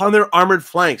 Upon their armored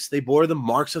flanks, they bore the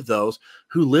marks of those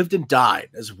who lived and died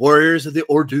as warriors of the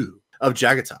Ordu of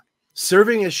Jagatai,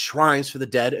 serving as shrines for the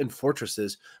dead and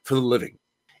fortresses for the living.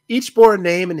 Each bore a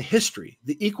name and history,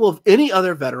 the equal of any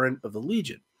other veteran of the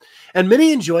Legion, and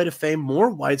many enjoyed a fame more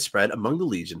widespread among the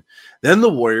Legion than the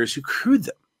warriors who crewed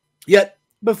them. Yet,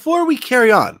 before we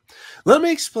carry on, let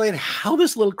me explain how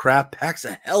this little craft packs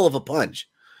a hell of a punch.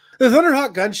 The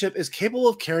Thunderhawk gunship is capable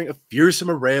of carrying a fearsome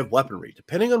array of weaponry,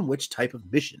 depending on which type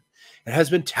of mission it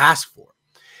has been tasked for,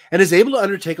 and is able to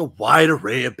undertake a wide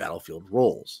array of battlefield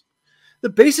roles. The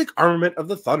basic armament of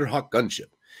the Thunderhawk gunship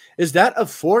is that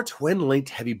of 4 twin-linked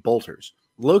heavy bolters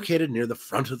located near the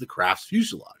front of the craft's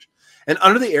fuselage and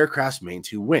under the aircraft's main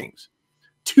 2 wings,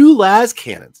 2 las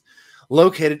cannons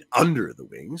located under the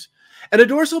wings, and a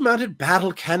dorsal-mounted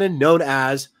battle cannon known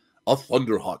as a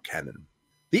Thunderhawk cannon.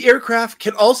 The aircraft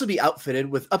can also be outfitted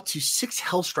with up to 6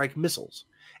 Hellstrike missiles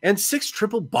and 6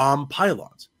 triple bomb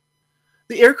pylons.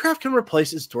 The aircraft can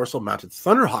replace its dorsal-mounted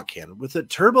Thunderhawk cannon with a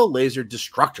turbo-laser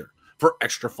destructor for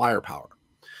extra firepower.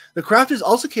 The craft is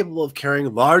also capable of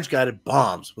carrying large guided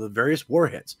bombs with various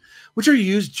warheads, which are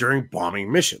used during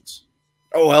bombing missions.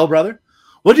 Oh well, brother,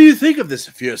 what do you think of this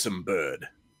fearsome bird?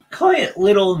 Quite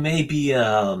little, maybe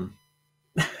a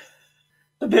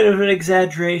bit of an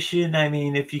exaggeration. I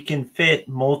mean, if you can fit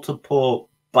multiple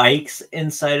bikes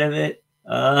inside of it.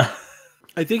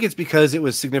 I think it's because it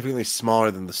was significantly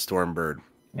smaller than the Stormbird.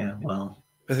 Yeah, well.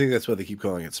 I think that's why they keep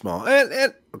calling it small.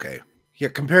 And okay. Yeah,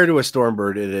 compared to a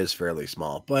Stormbird, it is fairly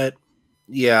small. But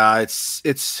yeah, it's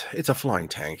a flying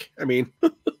tank. I mean,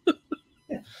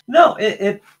 no,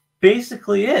 it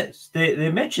basically is. They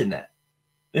mentioned that.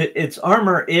 Its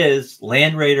armor is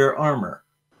Land Raider armor.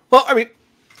 Well, I mean,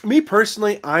 me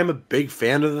personally, I'm a big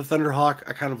fan of the Thunderhawk.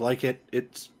 I kind of like it.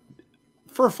 It's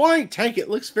for a flying tank, it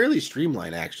looks fairly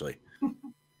streamlined, actually.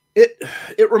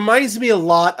 It reminds me a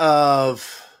lot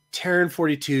of Terran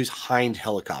 42's Hind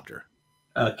helicopter.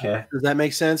 Okay. Does that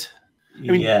make sense? I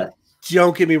mean, yeah.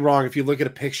 Don't get me wrong. If you look at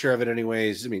a picture of it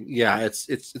anyways, I mean, yeah,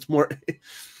 it's more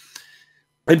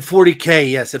in 40K,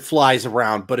 yes, it flies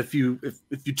around. But if you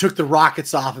took the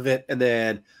rockets off of it and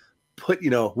then put,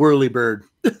 whirlybird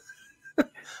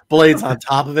blades on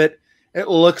top of it, it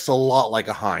looks a lot like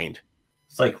a Hind.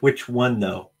 It's like, which one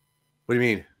though? What do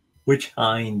you mean? Which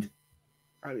Hind?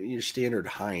 I mean, your standard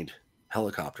Hind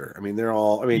helicopter. I mean, they're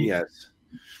all, I mean, yes.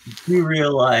 You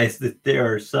realize that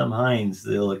there are some Hinds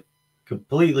that look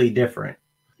completely different.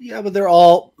 Yeah, but they're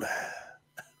all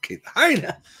okay.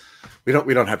 Hind. We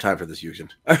don't have time for this,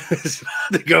 Yuksen.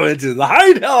 To go into the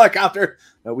Hind helicopter.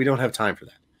 No, we don't have time for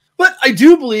that. But I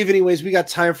do believe, anyways, we got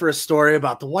time for a story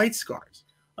about the White Scars.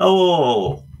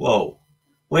 Oh, whoa.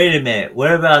 Wait a minute.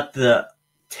 What about the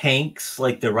tanks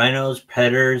like the Rhinos,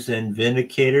 Predators, and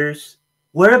Vindicators?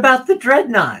 What about the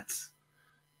Dreadnoughts?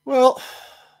 Well,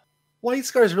 White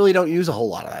Scars really don't use a whole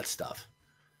lot of that stuff.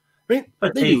 I mean,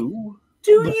 but they do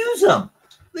use them.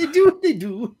 They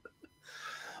do.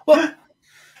 Well,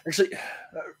 actually,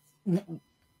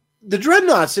 the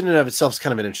Dreadnoughts in and of itself is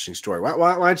kind of an interesting story.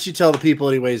 Why don't you tell the people,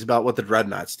 anyways, about what the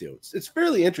Dreadnoughts do? It's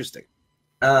fairly interesting.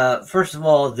 First of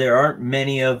all, there aren't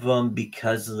many of them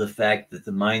because of the fact that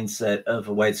the mindset of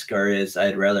a White Scar is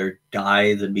I'd rather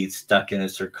die than be stuck in a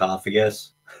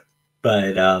sarcophagus.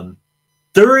 But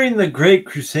during the Great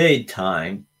Crusade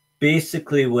time,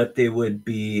 basically what they would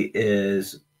be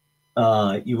is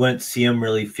you wouldn't see them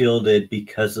really fielded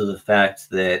because of the fact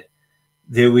that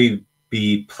they would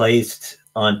be placed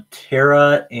on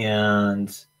Terra and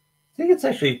I think it's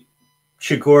actually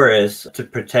Chagorus to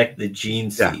protect the gene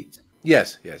seeds.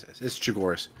 Yes. It's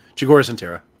Chagorus and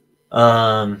Terra.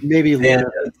 Maybe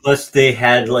unless they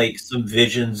had like some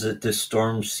visions that the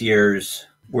Stormseers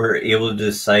were able to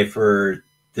decipher,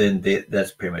 then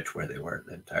that's pretty much where they were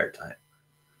the entire time.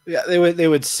 Yeah, they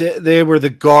would sit. They were the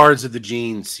guards of the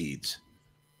gene seeds.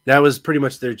 That was pretty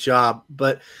much their job.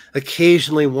 But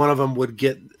occasionally, one of them would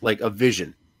get like a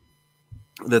vision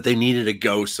that they needed to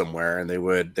go somewhere, and they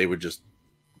would just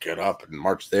get up and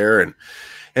march there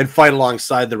and fight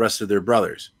alongside the rest of their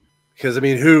brothers. Because, I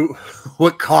mean,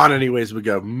 what Khan anyways would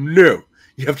go, no,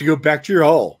 you have to go back to your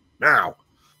hole now.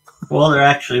 Well, there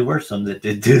actually were some that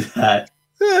did do that.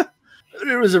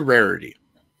 It was a rarity.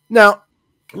 Now,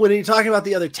 when you're talking about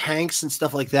the other tanks and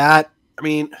stuff like that, I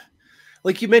mean,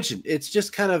 like you mentioned, it's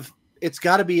just kind of, it's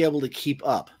got to be able to keep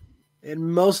up.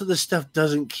 And most of the stuff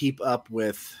doesn't keep up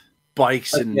with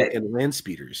bikes and land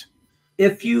speeders.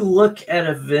 If you look at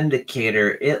a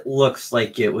Vindicator, it looks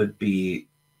like it would be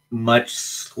much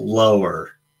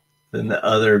slower than the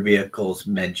other vehicles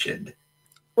mentioned.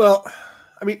 Well,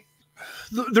 I mean,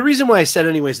 the reason why I said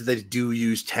anyways that they do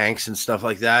use tanks and stuff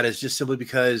like that is just simply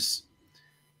because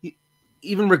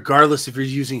even regardless if you're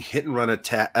using hit and run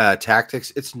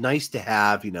tactics, it's nice to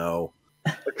have, a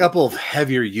couple of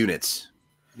heavier units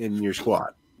in your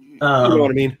squad. You know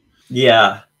what I mean?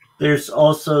 Yeah. There's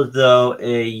also, though,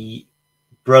 a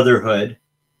Brotherhood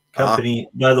company.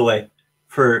 By the way,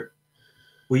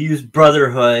 we use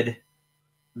Brotherhood.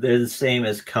 They're the same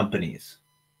as companies.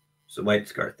 It's a White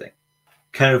Scar thing.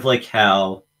 Kind of like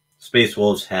how Space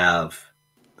Wolves have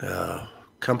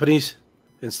companies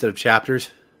instead of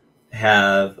chapters.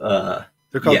 They're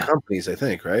called companies, I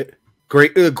think, right?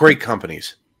 Great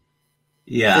companies.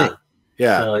 Yeah.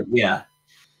 Yeah. So, yeah.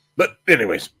 But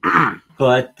anyways.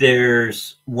 But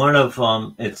there's one of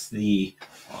them. It's the...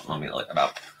 let me look it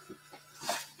up.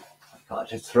 God,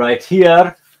 it's right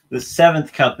here. The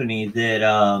 7th company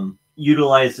that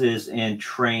utilizes and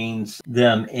trains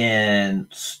them in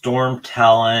Storm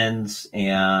Talons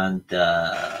and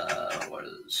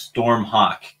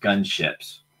Stormhawk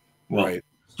gunships. Well, right.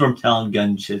 Storm Talon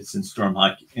gunships and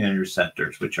Stormhawk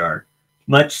interceptors, which are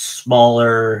much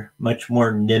smaller, much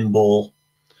more nimble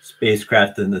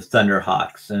spacecraft than the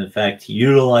Thunderhawks. And in fact, he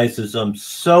utilizes them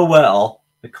so well,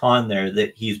 the Khan there,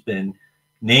 that he's been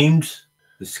named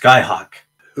the Skyhawk.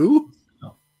 Who?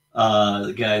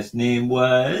 The guy's name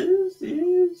is...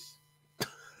 It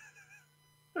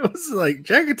was like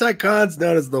Jagatai Khan's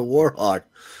known as the Warhawk.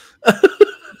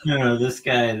 No, this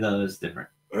guy, though, is different.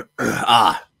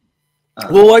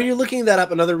 Well, while you're looking that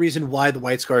up, another reason why the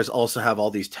White Scars also have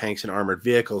all these tanks and armored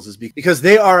vehicles is because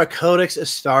they are a Codex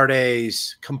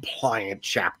Astartes compliant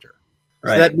chapter.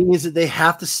 Right. So that means that they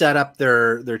have to set up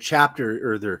their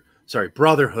chapter or their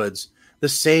brotherhoods the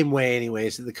same way,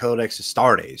 anyways, that the Codex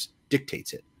Astartes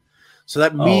dictates it. So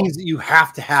that means that you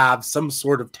have to have some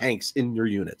sort of tanks in your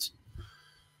units,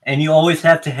 and you always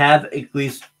have to have at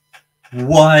least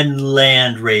one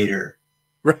Land Raider,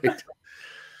 right?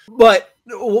 But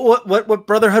what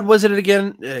brotherhood was it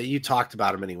again? You talked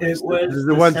about them anyways. It was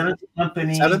the one, 7th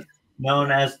company,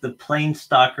 known as the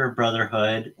Planestalker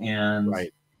Brotherhood, and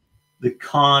the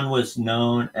Khan was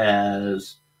known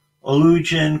as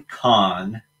Olujan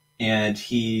Khan, and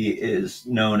he is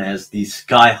known as the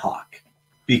Skyhawk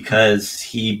because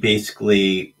he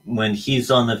basically, when he's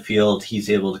on the field, he's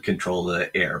able to control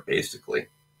the air, basically.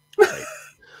 Right.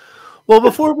 Well,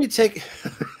 before we take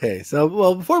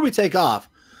off,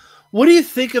 what do you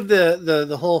think of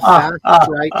the whole fast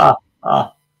strike?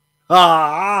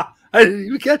 I didn't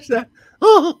even catch that.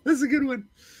 Oh, that's a good one.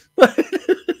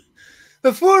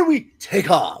 Before we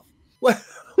take off, what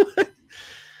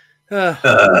do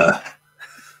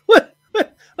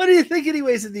you think,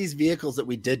 anyways, of these vehicles that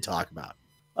we did talk about?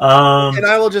 And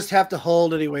I will just have to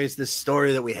hold, anyways, this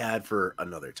story that we had for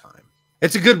another time.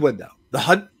 It's a good one, though. The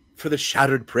Hunt for the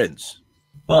Shattered Prince.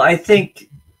 Well, I think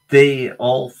they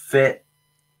all fit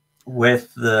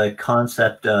with the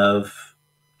concept of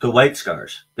the White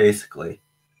Scars, basically.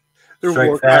 Their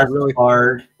Strike fast, really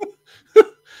hard.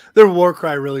 Their war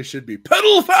cry really should be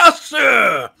pedal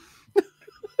faster.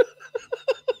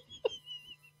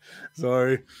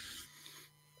 Sorry.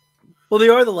 Well, they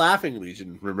are the Laughing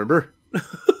Legion, remember?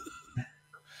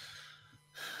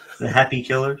 The Happy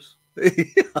Killers? Yeah.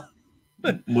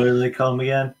 What do they call them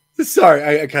again?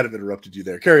 Sorry, I kind of interrupted you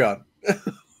there. Carry on.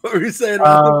 What were you saying?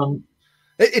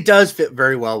 It does fit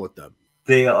very well with them.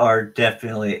 They are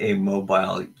definitely a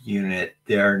mobile unit.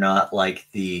 They're not like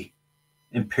the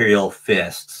Imperial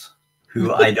Fists,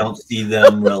 who I don't see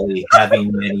them really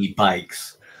having many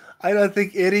bikes. I don't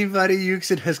think anybody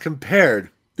Yuksen has compared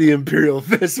the Imperial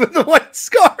Fist with the White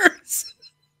Scars.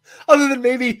 Other than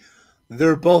maybe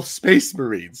they're both Space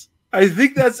Marines. I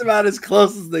think that's about as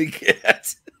close as they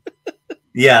get.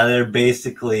 Yeah, they're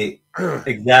basically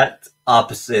exact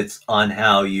opposites on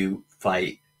how you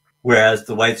fight. Whereas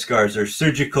the White Scars are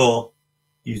surgical,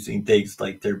 using things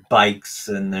like their bikes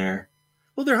and their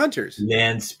they're hunters,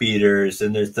 Landspeeders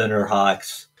and their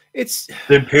Thunderhawks.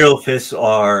 The Imperial Fists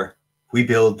are, we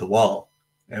build the wall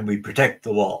and we protect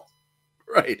the wall.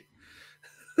 Right.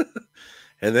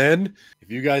 And then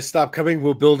if you guys stop coming,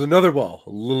 we'll build another wall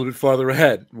a little bit farther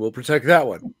ahead. We'll protect that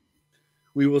one.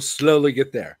 We will slowly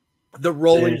get there. The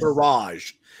rolling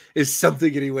barrage is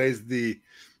something, anyways, the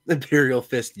Imperial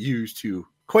Fist used to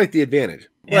quite the advantage.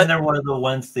 And they're one of the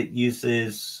ones that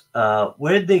uses,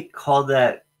 what did they call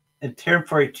that? In Terran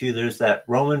 42, there's that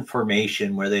Roman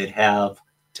formation where they'd have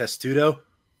Testudo,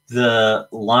 the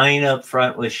line up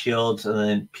front with shields, and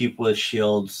then people with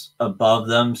shields above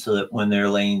them, so that when they're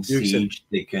laying siege,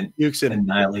 they can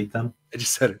annihilate them. I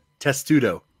just said it.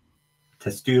 Testudo.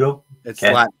 Testudo? It's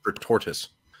Latin for tortoise.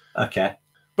 Okay.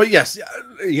 But yes,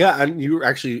 yeah, and you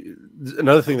actually,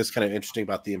 another thing that's kind of interesting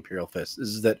about the Imperial Fist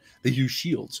is that they use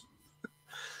shields.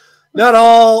 Not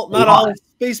all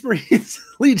Space Marines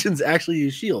legions actually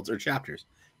use shields, or chapters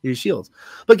use shields.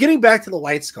 But getting back to the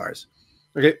White Scars,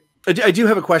 okay, I do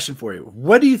have a question for you.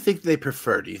 What do you think they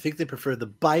prefer? Do you think they prefer the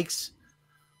bikes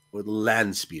or the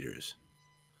Landspeeders?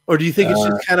 Or do you think it's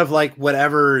just kind of like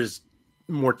whatever is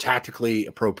more tactically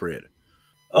appropriate?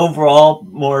 Overall,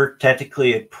 more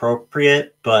tactically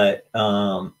appropriate, but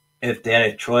if they had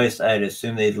a choice, I'd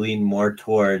assume they'd lean more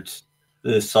towards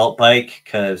the assault bike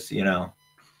because, you know,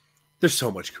 they're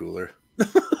so much cooler.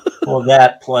 Well,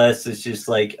 that plus it's just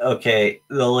like, okay,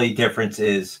 the only difference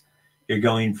is you're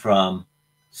going from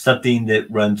something that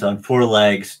runs on 4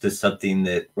 legs to something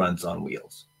that runs on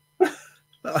wheels.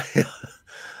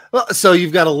 Well, so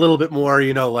you've got a little bit more,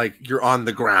 you know, like you're on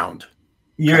the ground.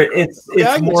 It's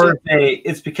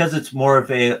because it's more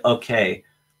of a, okay,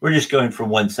 we're just going from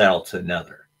one saddle to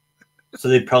another. So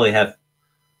they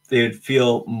would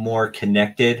feel more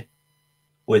connected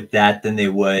with that than they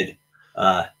would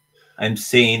I'm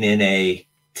seeing in a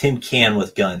tin can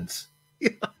with guns.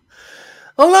 Yeah.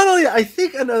 Well, not only, I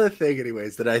think another thing,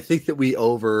 anyways, that I think that we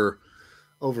overthink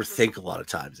a lot of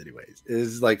times, anyways,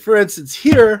 is like, for instance,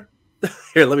 here,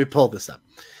 let me pull this up.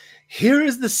 Here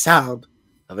is the sound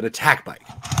of an attack bike.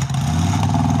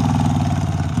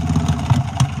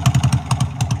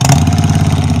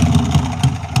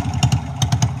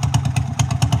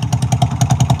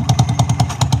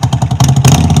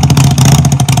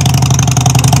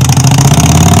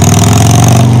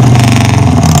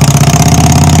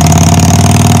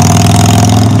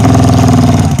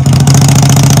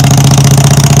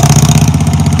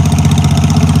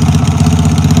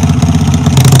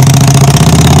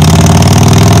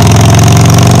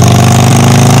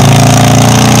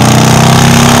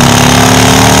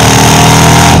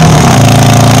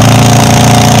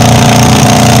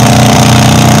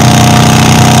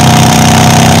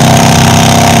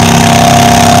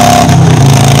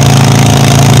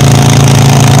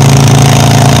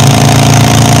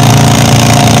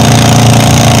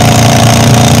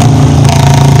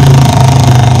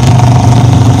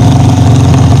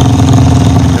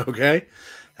 Okay,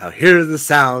 now here's the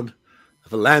sound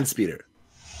of a Landspeeder.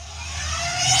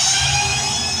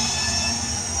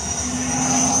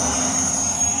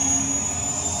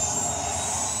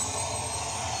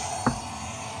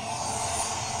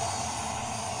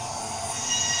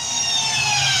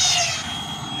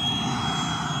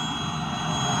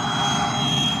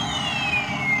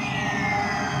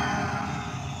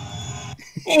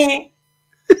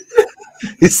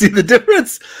 You see the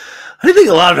difference? I think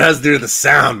a lot of it has to do with the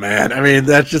sound, man. I mean,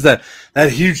 that's just that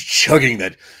huge chugging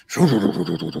that.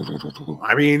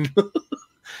 I mean,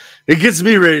 it gets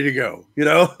me ready to go. You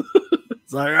know,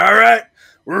 it's like, all right,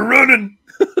 we're running.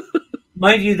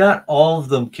 Mind you, not all of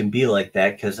them can be like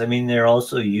that because, I mean, they're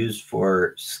also used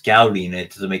for scouting.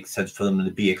 It doesn't make sense for them to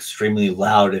be extremely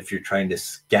loud if you're trying to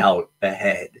scout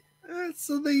ahead.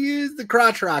 So they use the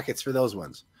crotch rockets for those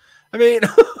ones. I mean,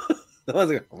 the ones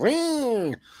that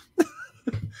go,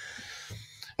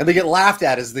 and they get laughed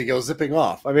at as they go zipping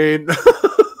off. I mean,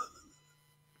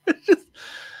 just,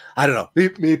 I don't know.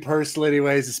 Me personally,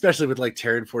 anyways, especially with like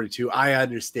Terran 42, I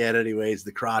understand, anyways,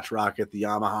 the crotch rocket, the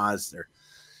Yamahas, they're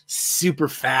super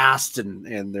fast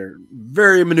and they're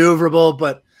very maneuverable,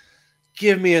 but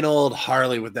give me an old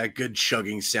Harley with that good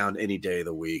chugging sound any day of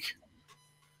the week.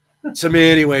 To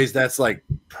me, anyways, that's like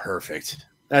perfect.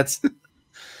 That's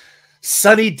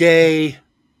sunny day,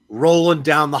 rolling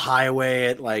down the highway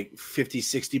at like 50,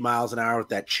 60 miles an hour with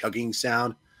that chugging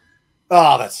sound.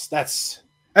 Oh,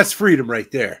 that's freedom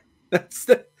right there.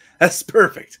 That's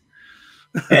perfect.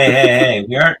 Hey,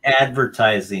 we aren't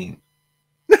advertising.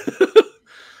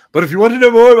 But if you want to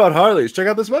know more about Harleys, check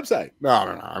out this website. No,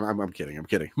 I'm kidding.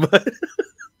 But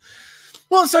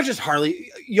well, it's not just Harley.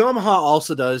 Yamaha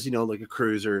also does, like a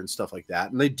cruiser and stuff like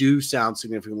that. And they do sound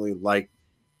significantly like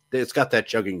it's got that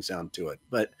chugging sound to it.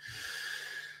 But,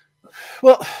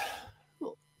 well,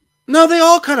 no, they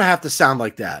all kind of have to sound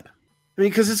like that. I mean,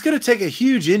 because it's going to take a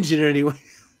huge engine anyway.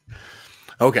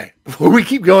 Okay, before we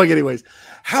keep going anyways,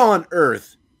 how on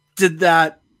earth did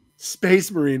that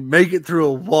Space Marine make it through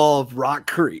a wall of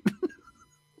rockcrete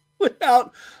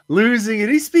without losing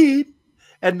any speed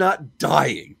and not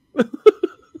dying?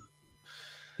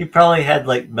 He probably had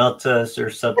like Meltas or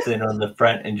something on the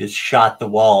front and just shot the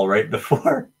wall right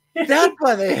before. That's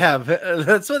why they have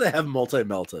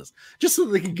multi-Meltas, just so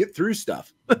they can get through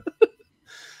stuff.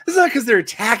 It's not because they're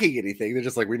attacking anything. They're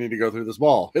just like, we need to go through this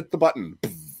wall. Hit the button.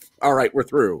 All right, we're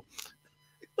through.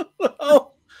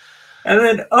 Oh. And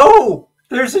then,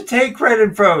 there's a tank right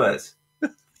in front of us.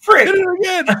 Frick. Hit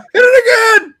it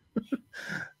again.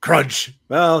 Crunch.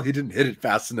 Well, he didn't hit it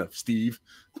fast enough, Steve.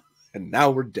 And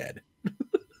now we're dead.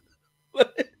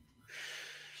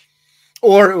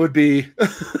 Or it would be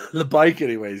the bike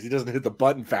anyways. He doesn't hit the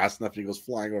button fast enough and he goes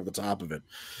flying over the top of it.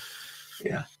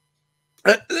 Yeah.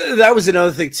 That was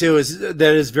another thing too, is that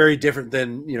is very different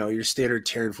than, your standard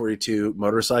Terran 42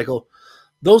 motorcycle.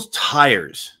 Those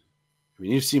tires, I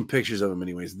mean, you've seen pictures of them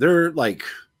anyways. They're like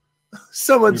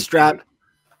someone strapped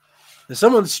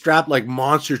like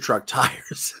monster truck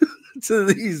tires to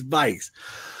these bikes,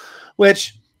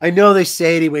 which I know they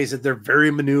say anyways that they're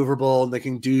very maneuverable and they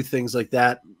can do things like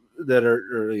that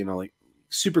are like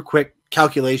super quick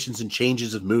calculations and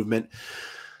changes of movement.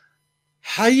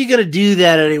 How are you going to do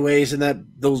that anyways in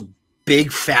those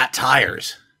big fat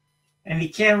tires? And you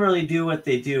can't really do what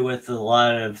they do with a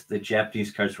lot of the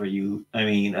Japanese cars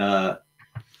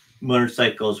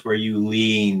motorcycles where you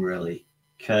lean really,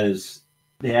 because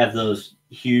they have those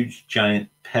huge giant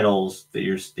pedals that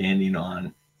you're standing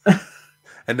on.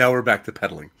 And now we're back to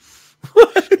pedaling.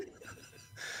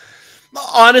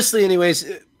 Honestly, anyways,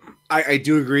 I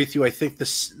do agree with you. I think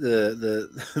the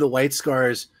White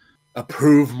Scars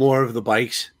approve more of the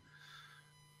bikes,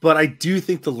 but I do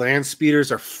think the land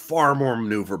speeders are far more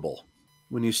maneuverable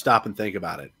when you stop and think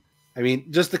about it. I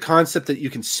mean, just the concept that you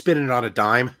can spin it on a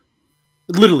dime,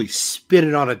 literally spin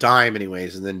it on a dime,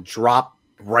 anyways, and then drop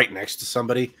right next to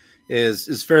somebody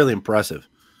is fairly impressive.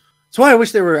 That's why I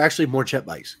wish there were actually more jet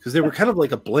bikes, because they were kind of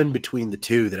like a blend between the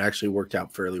two that actually worked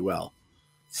out fairly well.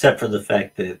 Except for the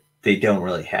fact that they don't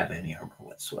really have any armor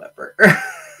whatsoever.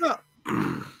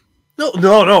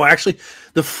 No. Actually,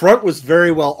 the front was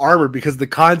very well armored, because the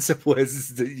concept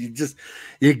was that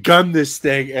you gun this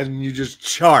thing and you just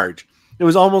charge. It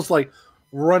was almost like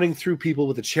running through people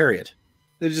with a chariot.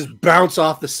 They just bounce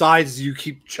off the sides as you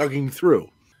keep chugging through.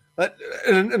 But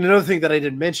and another thing that I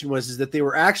didn't mention is that they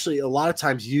were actually a lot of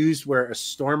times used where a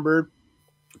Stormbird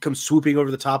comes swooping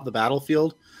over the top of the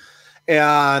battlefield.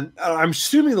 And I'm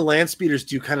assuming the Landspeeders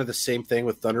do kind of the same thing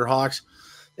with Thunderhawks,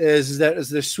 is that as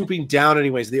they're swooping down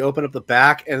anyways, they open up the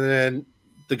back, and then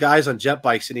the guys on jet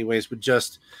bikes anyways would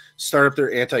just start up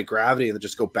their anti-gravity and then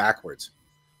just go backwards.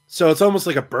 So it's almost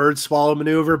like a bird swallow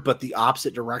maneuver, but the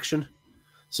opposite direction.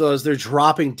 So as they're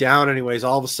dropping down anyways,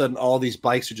 all of a sudden, all these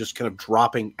bikes are just kind of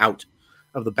dropping out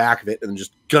of the back of it and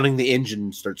just gunning the engine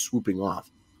and start swooping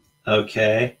off.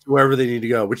 Okay. Wherever they need to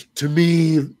go, which to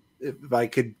me, if I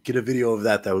could get a video of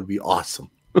that, that would be awesome.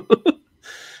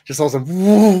 Just awesome.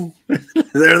 Woo,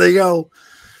 there they go.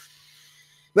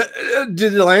 But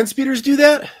did the Landspeeders do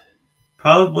that?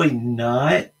 Probably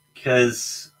not,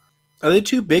 because... Are they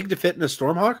too big to fit in a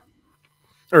Stormhawk?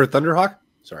 Or a Thunderhawk?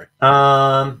 Sorry.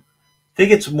 I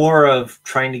think it's more of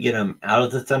trying to get them out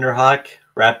of the Thunderhawk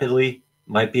rapidly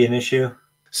might be an issue.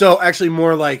 So actually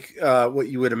more like what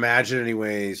you would imagine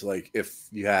anyways, like if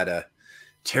you had a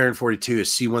Terran 42, a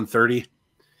C-130,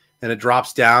 and it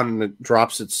drops down and it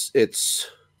drops its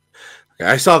okay,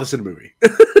 I saw this in a movie.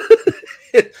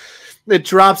 It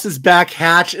drops its back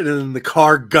hatch and then the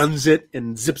car guns it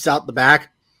and zips out the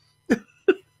back.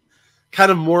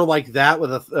 Kind of more like that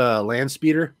with a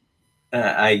Landspeeder.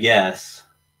 I guess.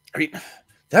 I mean,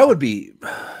 that would be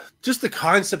just the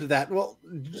concept of that. Well,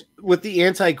 with the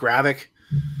anti-gravic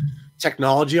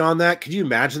technology on that, could you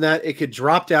imagine that? It could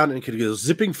drop down and it could go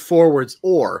zipping forwards,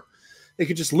 or it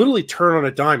could just literally turn on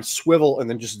a dime, swivel, and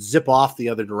then just zip off the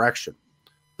other direction.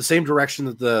 The same direction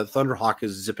that the Thunderhawk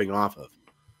is zipping off of,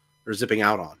 or zipping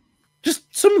out on. Just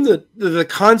some of the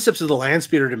concepts of the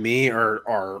Landspeeder to me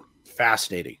are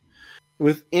fascinating.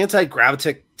 With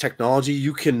anti-gravitic technology,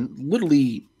 you can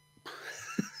literally...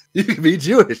 You can be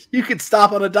Jewish. You can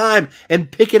stop on a dime and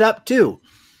pick it up too.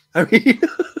 I mean,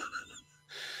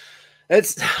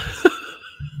 it's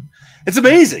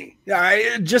amazing.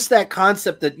 Just that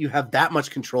concept that you have that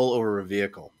much control over a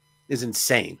vehicle is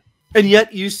insane. And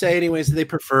yet you say anyways that they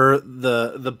prefer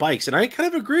the bikes, and I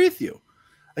kind of agree with you.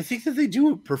 I think that they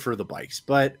do prefer the bikes,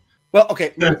 but well,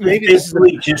 okay, maybe this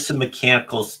is just a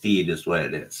mechanical steed, is what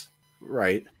it is,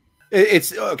 right?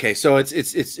 It's okay, so it's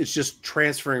just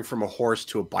transferring from a horse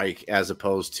to a bike as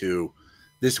opposed to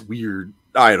this weird,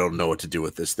 I don't know what to do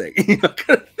with this thing.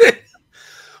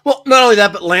 Well, not only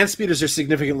that, but Landspeeders are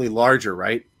significantly larger,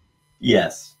 right?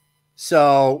 Yes.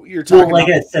 So you're talking like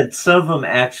I said, some of them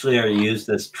actually are used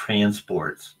as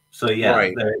transports. So yeah,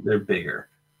 right. They're bigger.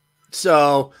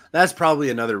 So that's probably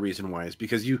another reason why, is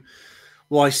because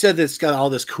I said that it's got all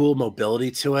this cool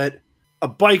mobility to it. A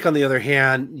bike, on the other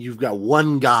hand, you've got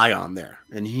one guy on there,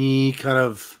 and he kind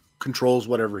of controls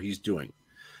whatever he's doing.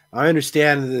 I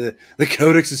understand the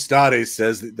Codex Astartes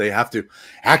says that they have to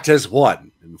act as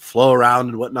one and flow around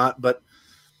and whatnot, but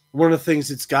one of the things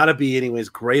that's got to be anyways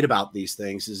great about these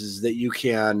things is that you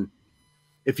can,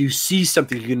 if you see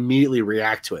something, you can immediately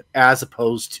react to it, as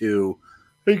opposed to,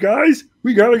 hey guys,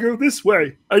 we got to go this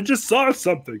way. I just saw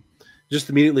something. Just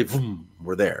immediately, boom,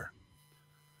 we're there.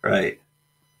 Right.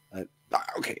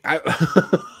 Okay,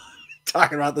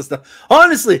 talking about this stuff.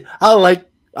 Honestly, I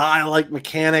like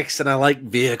mechanics and I like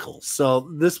vehicles, so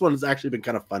this one has actually been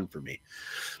kind of fun for me.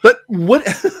 But what,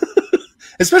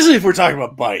 especially if we're talking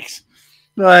about bikes.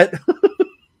 But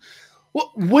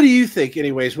what do you think,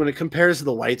 anyways, when it compares to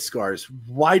the White Scars?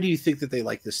 Why do you think that they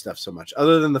like this stuff so much?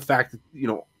 Other than the fact that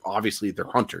obviously they're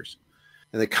hunters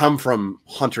and they come from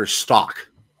hunter stock.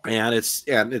 And it's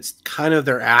kind of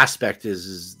their aspect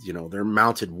is they're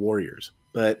mounted warriors.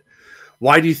 But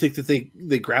why do you think that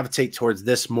they gravitate towards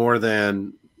this more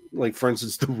than, like, for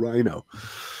instance, the Rhino,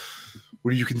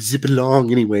 where you can zip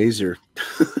along anyways, or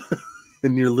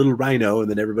in your little Rhino, and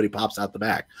then everybody pops out the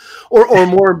back? Or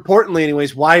more importantly,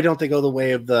 anyways, why don't they go the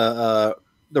way of the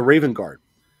Raven Guard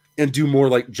and do more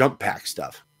like jump pack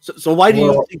stuff? So why do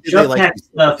you think that they like pack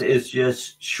stuff is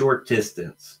just short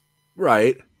distance?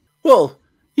 Right. Well,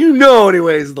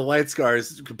 anyways, the White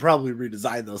Scars could probably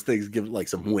redesign those things, give it like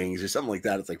some wings or something like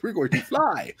that. It's like, we're going to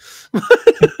fly.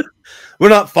 We're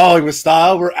not following with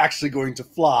style. We're actually going to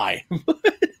fly.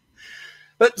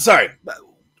 But sorry,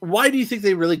 why do you think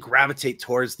they really gravitate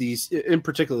towards these, in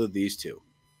particular these two?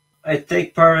 I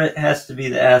think part of it has to be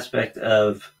the aspect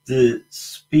of the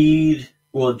speed.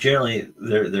 Well, generally,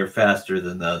 they're faster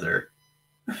than the other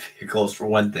vehicles, for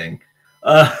one thing.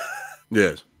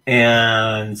 Yes.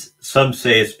 And some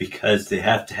say it's because they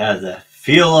have to have the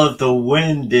feel of the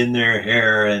wind in their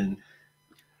hair and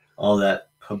all that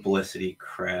publicity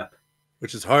crap.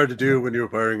 Which is hard to do when you're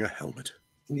wearing a helmet.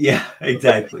 Yeah,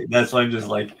 exactly. That's why I'm just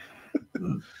like...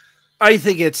 I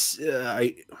think it's,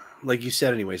 like you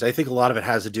said anyways, I think a lot of it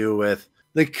has to do with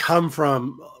they come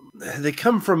from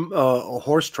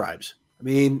horse tribes. I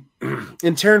mean,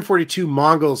 in Terran 42,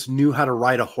 Mongols knew how to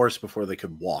ride a horse before they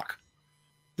could walk.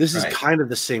 This is kind of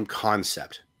the same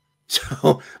concept.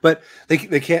 So, but they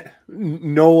can't.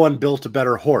 No one built a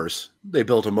better horse. They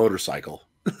built a motorcycle.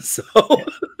 So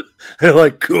they're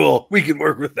like, cool, we can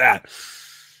work with that.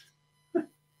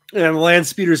 And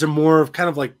Landspeeders are more of kind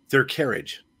of like their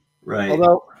carriage, right?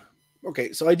 Although,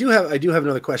 okay, so I do have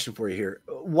another question for you here.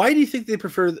 Why do you think they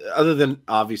prefer, other than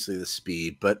obviously the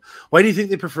speed, but why do you think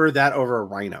they prefer that over a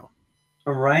Rhino?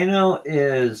 A Rhino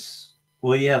is,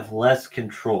 well, you have less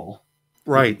control.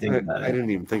 Right. I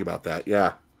didn't even think about that.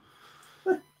 Yeah.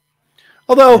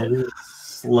 Although it is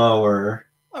slower.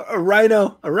 A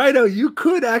Rhino, you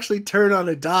could actually turn on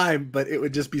a dime, but it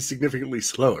would just be significantly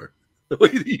slower. The way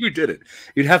that you did it,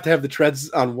 you'd have to have the treads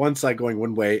on one side going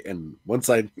one way and one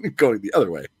side going the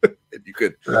other way. And you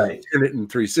could turn it in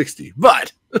 360.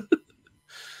 But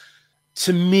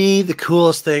to me, the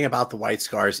coolest thing about the White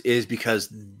Scars is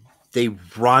because they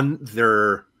run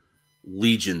their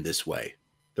legion this way.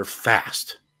 They're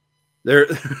fast. They're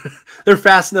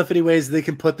fast enough anyways. They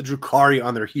can put the Drukhari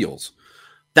on their heels.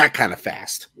 That kind of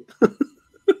fast.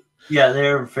 Yeah,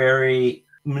 they're very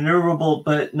maneuverable.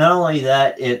 But not only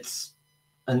that, it's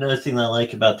another thing I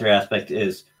like about their aspect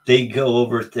is they go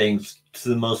over things to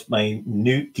the most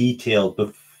minute detail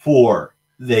before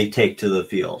they take to the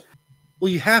field.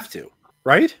 Well, you have to,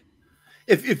 right?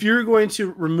 If you're going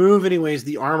to remove anyways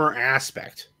the armor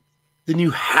aspect, then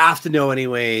you have to know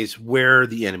anyways where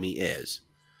the enemy is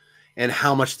and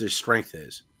how much their strength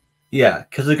is. Yeah,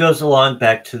 because it goes along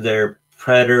back to their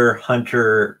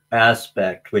predator-hunter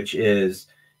aspect, which is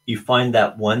you find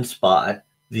that one spot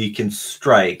that you can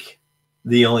strike.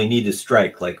 You only need to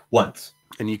strike like once.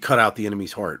 And you cut out the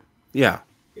enemy's heart. Yeah.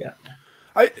 Yeah.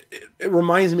 It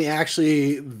reminds me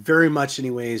actually very much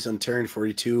anyways on Terran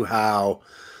 42 how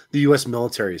the U.S.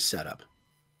 military is set up.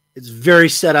 It's very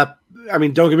set up. I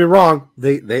mean, don't get me wrong.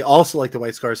 They also, like the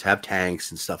White Scars, have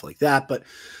tanks and stuff like that. But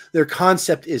their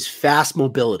concept is fast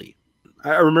mobility.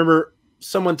 I remember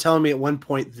someone telling me at one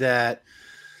point that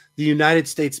the United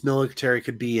States military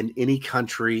could be in any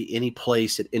country, any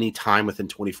place, at any time within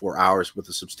 24 hours with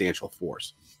a substantial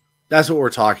force. That's what we're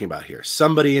talking about here.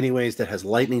 Somebody, anyways, that has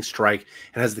lightning strike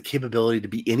and has the capability to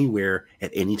be anywhere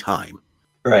at any time.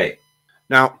 Right.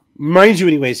 Now, mind you,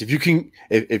 anyways, if you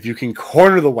can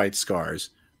corner the White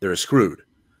Scars, they're screwed.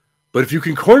 But if you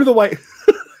can corner the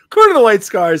White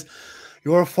Scars,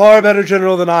 you're a far better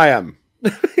general than I am.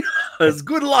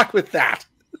 Good luck with that.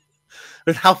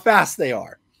 With how fast they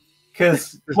are.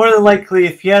 Because more than likely,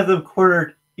 if you have them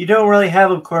cornered, you don't really have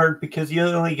them cornered because you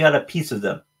only got a piece of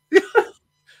them.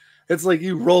 It's like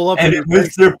you roll up. And it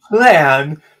was their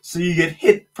plan, so you get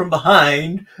hit from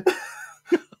behind.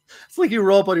 It's like you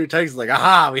roll up on your tanks, like,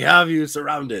 aha, we have you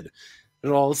surrounded.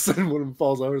 And all of a sudden, one of them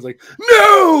falls over. It's like,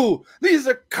 no, these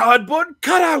are cardboard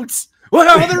cutouts. What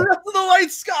are the rest of the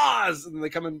White Scars? And they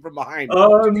come in from behind.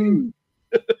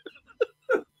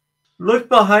 Look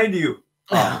behind you.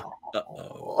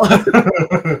 Uh-oh.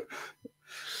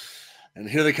 And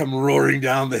here they come roaring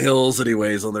down the hills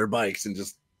anyways on their bikes and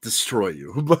just destroy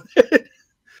you.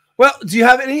 Well, do you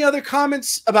have any other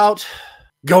comments about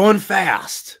going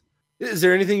fast? Is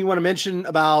there anything you want to mention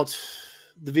about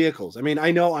the vehicles? I mean, I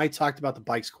know I talked about the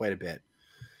bikes quite a bit,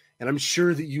 and I'm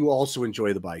sure that you also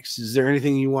enjoy the bikes. Is there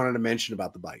anything you wanted to mention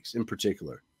about the bikes in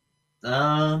particular?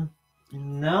 No,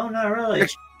 not really.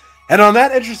 And on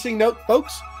that interesting note,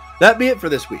 folks, that be it for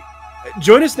this week.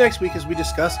 Join us next week as we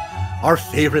discuss our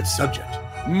favorite subject,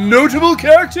 notable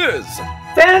characters.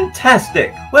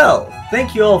 Fantastic. Well,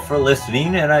 thank you all for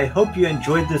listening, and I hope you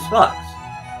enjoyed this box.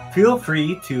 Feel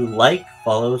free to like,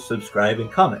 follow, subscribe,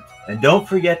 and comment. And don't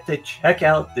forget to check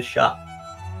out the shop.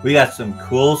 We got some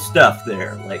cool stuff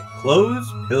there, like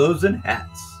clothes, pillows, and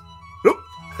hats.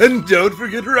 And don't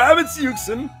forget rabbits,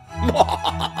 Yuksen.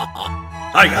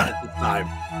 I got it this time.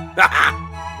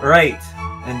 Right.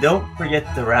 And don't forget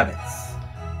the rabbits.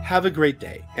 Have a great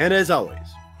day. And as always,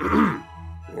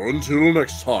 Until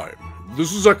next time,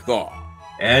 this is Zeckthar,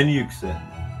 And Yuksen.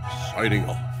 signing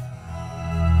off.